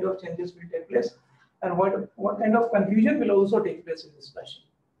what kind of changes will take place and what kind of confusion will also take place in this question.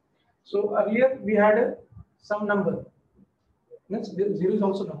 So earlier we had some number, means 0 is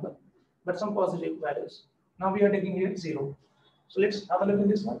also number, but some positive values. Now we are taking here 0. So let's have a look in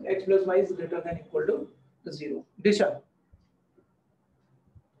this one. X plus y is greater than equal to 0. Disha.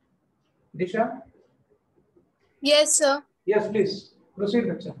 Disha? Yes, sir. Yes, please. Proceed,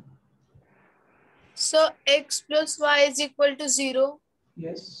 Raksha. So x plus y is equal to 0.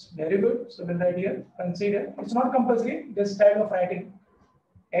 Yes, very good. So we'll write here. Consider. It's not compulsory, this style of writing.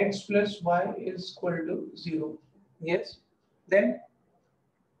 X plus y is equal to 0. Yes. Then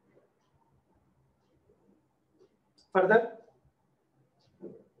further.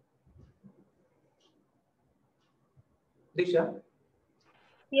 Disha.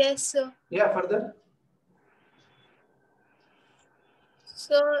 Yes, sir. Yeah, further.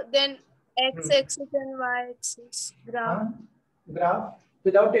 So then x-axis and y-axis graph. Graph.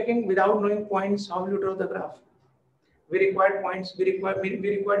 Without knowing points, how will you draw the graph? We require points. We require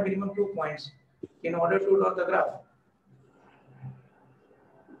minimum 2 points in order to draw the graph.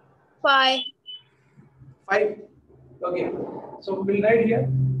 5. 5. Okay. So we'll write here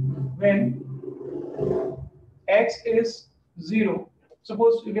when x is 0.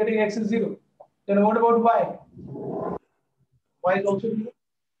 Suppose you're getting x is 0. Then what about y? Y is also 0.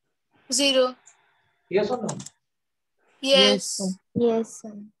 0. Yes or no? Yes. Yes,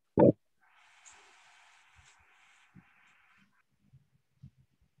 sir.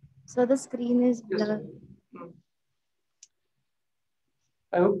 So the screen is Yes. blurred.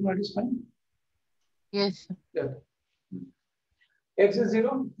 I hope that is fine. Yes, sir. Yeah. X is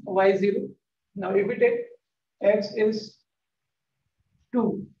 0, y is 0. Now if we take x is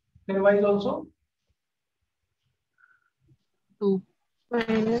 2, then y is also 2.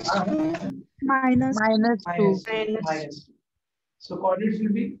 Minus 2. Minus minus 2. So coordinates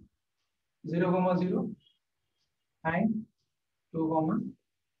will be 0, 0 and 2,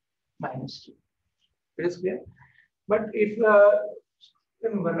 minus 2. It is clear. But if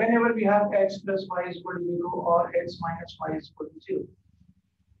remember, whenever we have x plus y is equal to 0 or x minus y is equal to 0,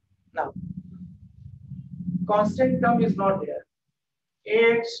 now constant term is not there.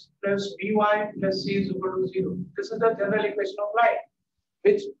 Ax plus by plus c is equal to 0. This is the general equation of line,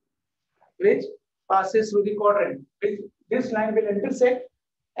 which passes through the quadrant. This line will intersect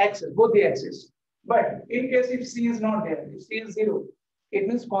axes, both the axes. But in case if c is not there, if c is 0, it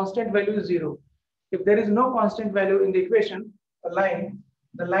means constant value is 0. If there is no constant value in the equation, the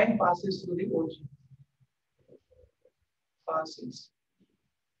line passes through the origin. Passes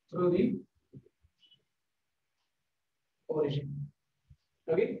through the origin.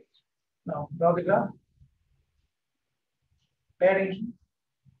 Okay. Now draw the graph. Pay attention.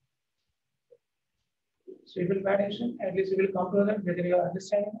 So you will pay attention. At least you will come to that whether you are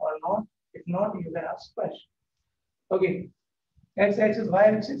understanding or not. If not, you can ask question. Okay. X-axis,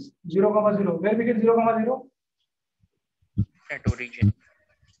 y-axis, 0, 0. Where we get 0, 0? At origin.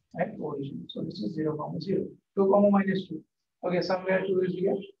 At origin. So this is 0, 0. 2, minus 2. Okay, somewhere 2 is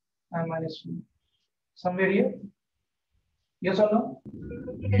here and minus 2. Somewhere here? Yes or no?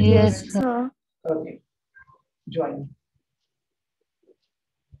 Yes, sir. Sir. Okay. Join.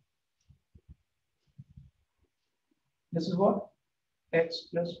 This is what? X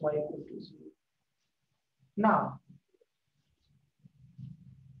plus y equal to 0. Now,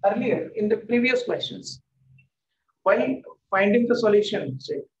 earlier in the previous questions, while finding the solution,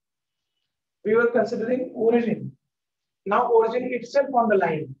 say, we were considering origin. Now origin itself on the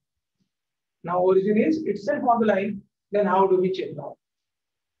line. Now origin is itself on the line. Then how do we check now?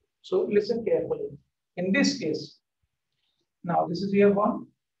 So listen carefully. In this case, now this is here 1,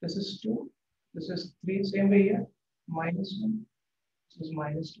 this is 2, this is 3, same way here, minus 1, this is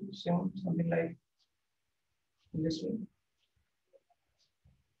minus 2, same, something like in this way.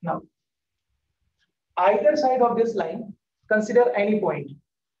 Now, either side of this line, consider any point.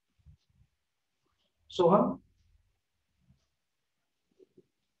 Soham.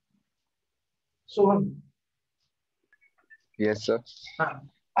 Soham. Yes, sir.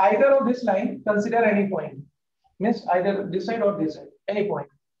 Either of this line, consider any point. Means either this side or this side, any point.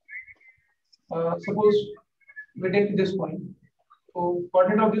 Suppose we take this point. So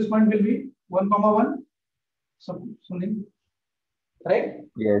coordinate of this point will be 1, 1, something, right?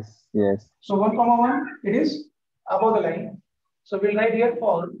 Yes, yes. So 1 comma 1, it is above the line. So we'll write here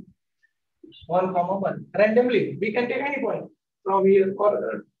for 1 comma 1 randomly. We can take any point from here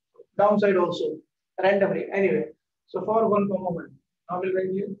or downside also randomly anyway. So for 1 comma 1, now we'll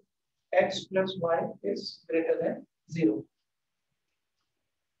write here x plus y is greater than 0.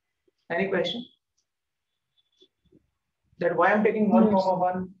 Any question? That why I'm taking 1 comma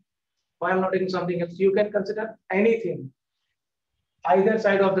 1, why I'm not taking something else? You can consider anything, either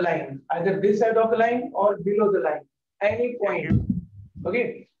side of the line, either this side of the line or below the line, any point.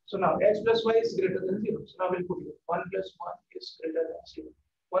 Okay. So now x plus y is greater than 0. So now we'll put here 1 plus 1 is greater than 0.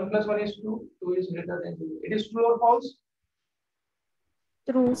 1 plus 1 is 2, 2 is greater than 0. It is true or false?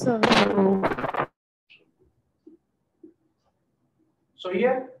 True, sir. So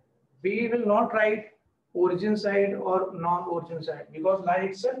here we will not write origin side or non-origin side because line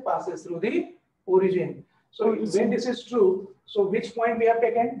itself passes through the origin. So when this is true, so which point we have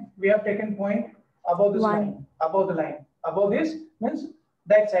taken? We have taken point above this line, above the line. Above this means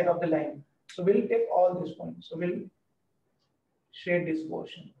that side of the line. So we'll take all these points. So we'll shade this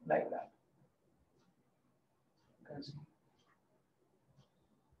portion like that.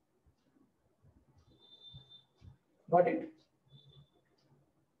 Got it?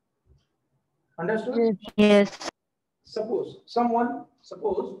 Understood? Yes. Suppose someone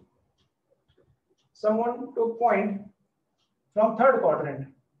took point from third quadrant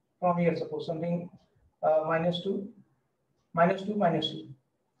from here. Suppose something minus 2, minus 2, minus 2.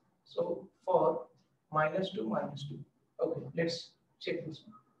 So for minus 2, minus 2. Okay, let's check this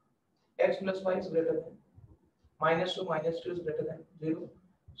one. X plus y is greater than minus 2, minus 2 is greater than 0.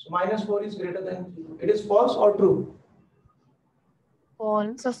 So minus 4 is greater than 0. It is false or true?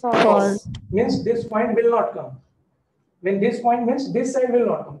 False. False. Means this point will not come. When this point means this side will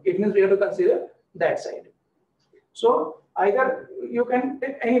not come. It means we have to consider that side. So either you can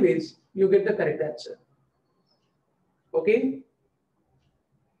take anyways, you get the correct answer. Okay?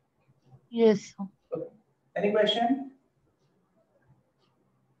 Yes. Okay. Any question?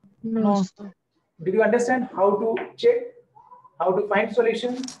 No, sir. Did you understand how to check, how to find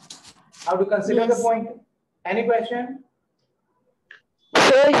solution, how to consider the point? Any question?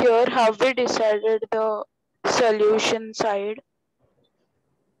 So here, how we decided the solution side?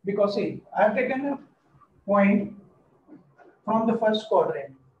 Because see, I have taken a point from the first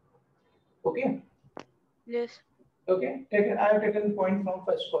quadrant. Okay? Yes. Okay, I have taken point from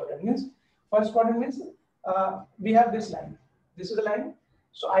first quadrant. First quadrant means we have this line. This is the line.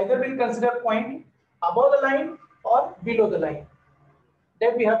 So either we'll consider point above the line or below the line.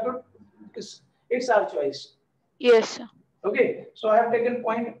 That we have to, it's our choice. Yes. Okay, so I have taken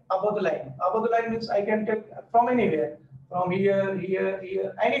point above the line. Above the line means I can take from anywhere, from here,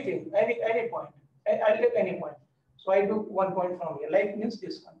 here, anything, any point. I'll take any point. So I took 1 point from here, like means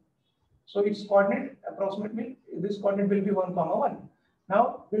this one. So its coordinate approximately, this coordinate will be 1 comma 1.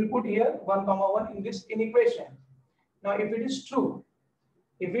 Now we'll put here 1 comma 1 in this equation. Now if it is true,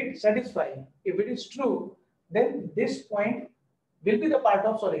 if it satisfies, if it is true, then this point will be the part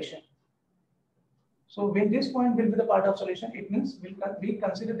of solution. So when this point will be the part of solution, it means we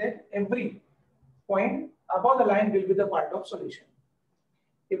consider that every point above the line will be the part of solution.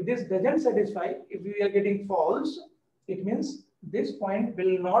 If this doesn't satisfy, if we are getting false, it means this point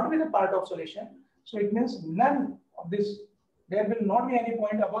will not be the part of solution. So it means none of this, there will not be any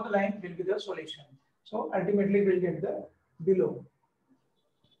point above the line will be the solution. So ultimately we'll get the below.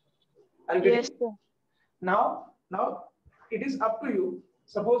 Yes, sir. Now it is up to you.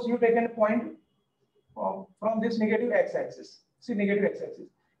 Suppose you take a point from this negative x-axis. See negative x-axis.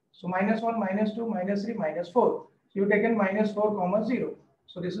 So minus 1, minus 2, minus 3, minus 4. You taken minus 4 comma 0.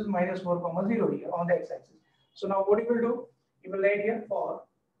 So this is minus 4 comma 0 here on the x-axis. So now what you will do? You will write here for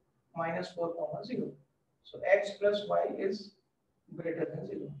minus 4 comma 0. So x plus y is greater than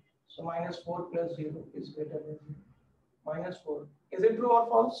 0. So minus 4 plus 0 is greater than 0. Minus 4. Is it true or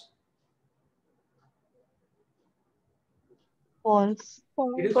false? False.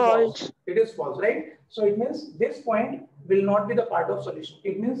 It is false. It is false, right? So it means this point will not be the part of solution.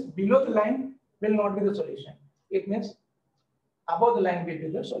 It means below the line will not be the solution. It means above the line will be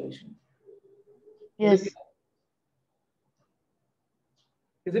the solution. Yes.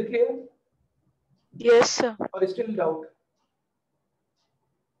 Is it clear? Yes, sir. Or is still doubt?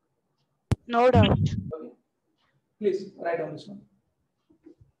 No doubt. Okay. Please write down this one.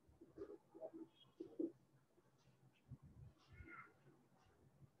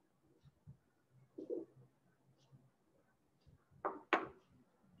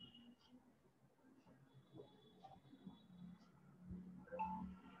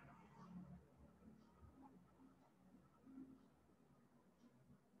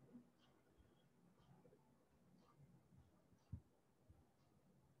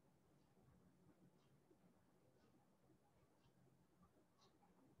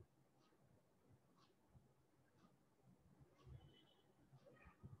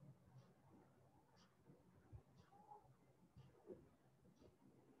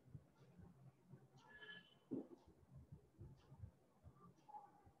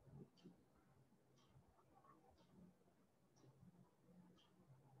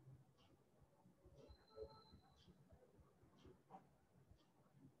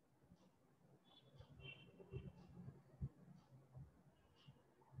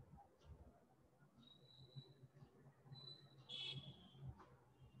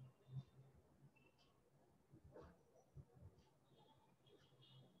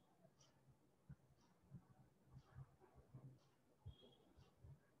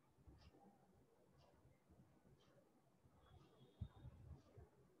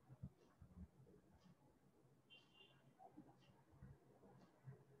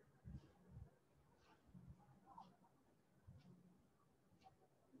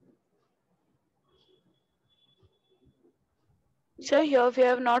 So here we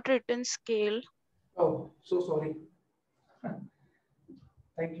have not written scale. Oh, so sorry.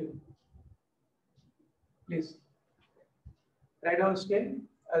 Thank you. Please write down scale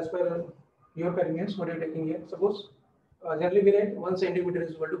as per your convenience. What you're taking here. Suppose generally we write 1 centimeter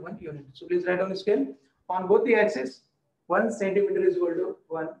is equal to 1 unit. So please write down a scale on both the axes. 1 centimeter is equal to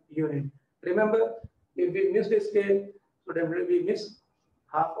 1 unit. Remember, if we miss the scale, so definitely we miss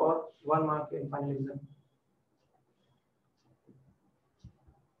half or 1 mark in final exam.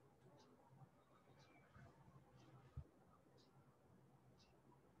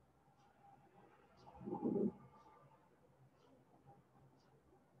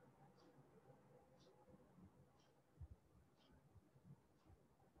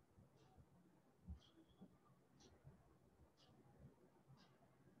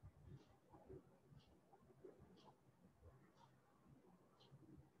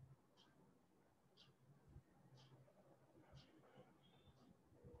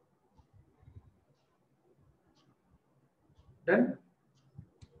 Done?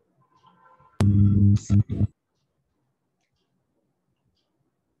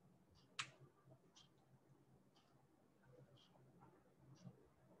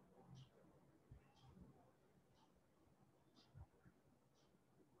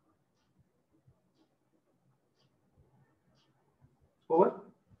 Over?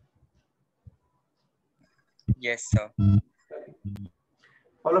 Yes, sir.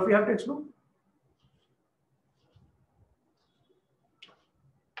 All of you have textbook?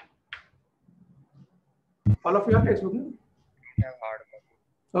 All of you have textbook? No? Have hard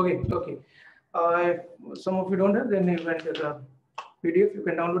copy. Okay, okay. If some of you don't have, then you went to the PDF. You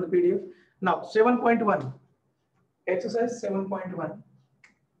can download the PDF. Now, 7.1. Exercise 7.1.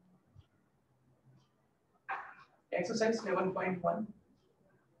 Exercise 7.1.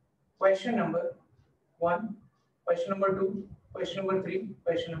 Question number 1, question number 2, question number 3,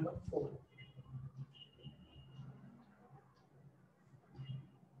 question number 4.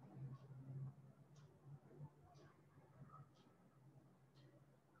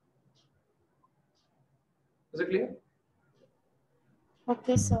 Is it clear?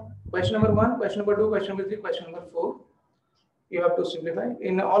 Okay, sir. Question number 1, question number 2, question number 3, question number 4. You have to simplify.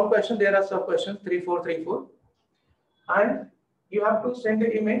 In all questions, there are sub questions 3, 4, 3, 4. And you have to send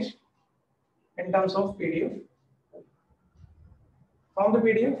the image in terms of PDF. Found the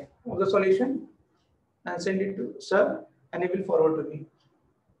PDF of the solution and send it to sir, and he will forward to me.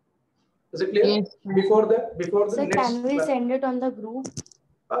 Is it clear? Yes, sir. Before the Sir, next can we class. send it on the group?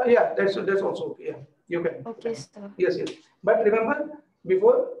 Yeah, that's also okay. Yeah, you can. Okay, sir. Yes, yes. But remember,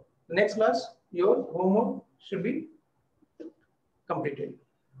 before the next class, your homework should be completed.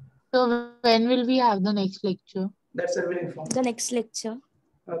 So when will we have the next lecture? That's sir will inform. The next lecture.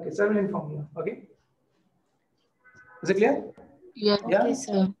 Okay, sir will inform you. Okay. Is it clear? Yes, Yeah. Okay,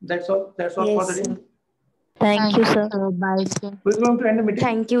 sir. That's all. That's all Yes, for the day. sir. Thank you, sir. Bye, sir. Who's going to end the meeting?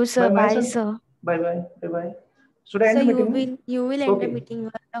 Thank you, sir. By Bye, myself? sir. Bye bye. Bye bye. Should I end Sir, the meeting? you will end the Okay. meeting. You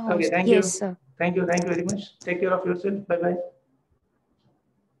are the Okay. host. Thank Yes, you. sir. Thank you. Thank you very much. Take care of yourself. Bye bye.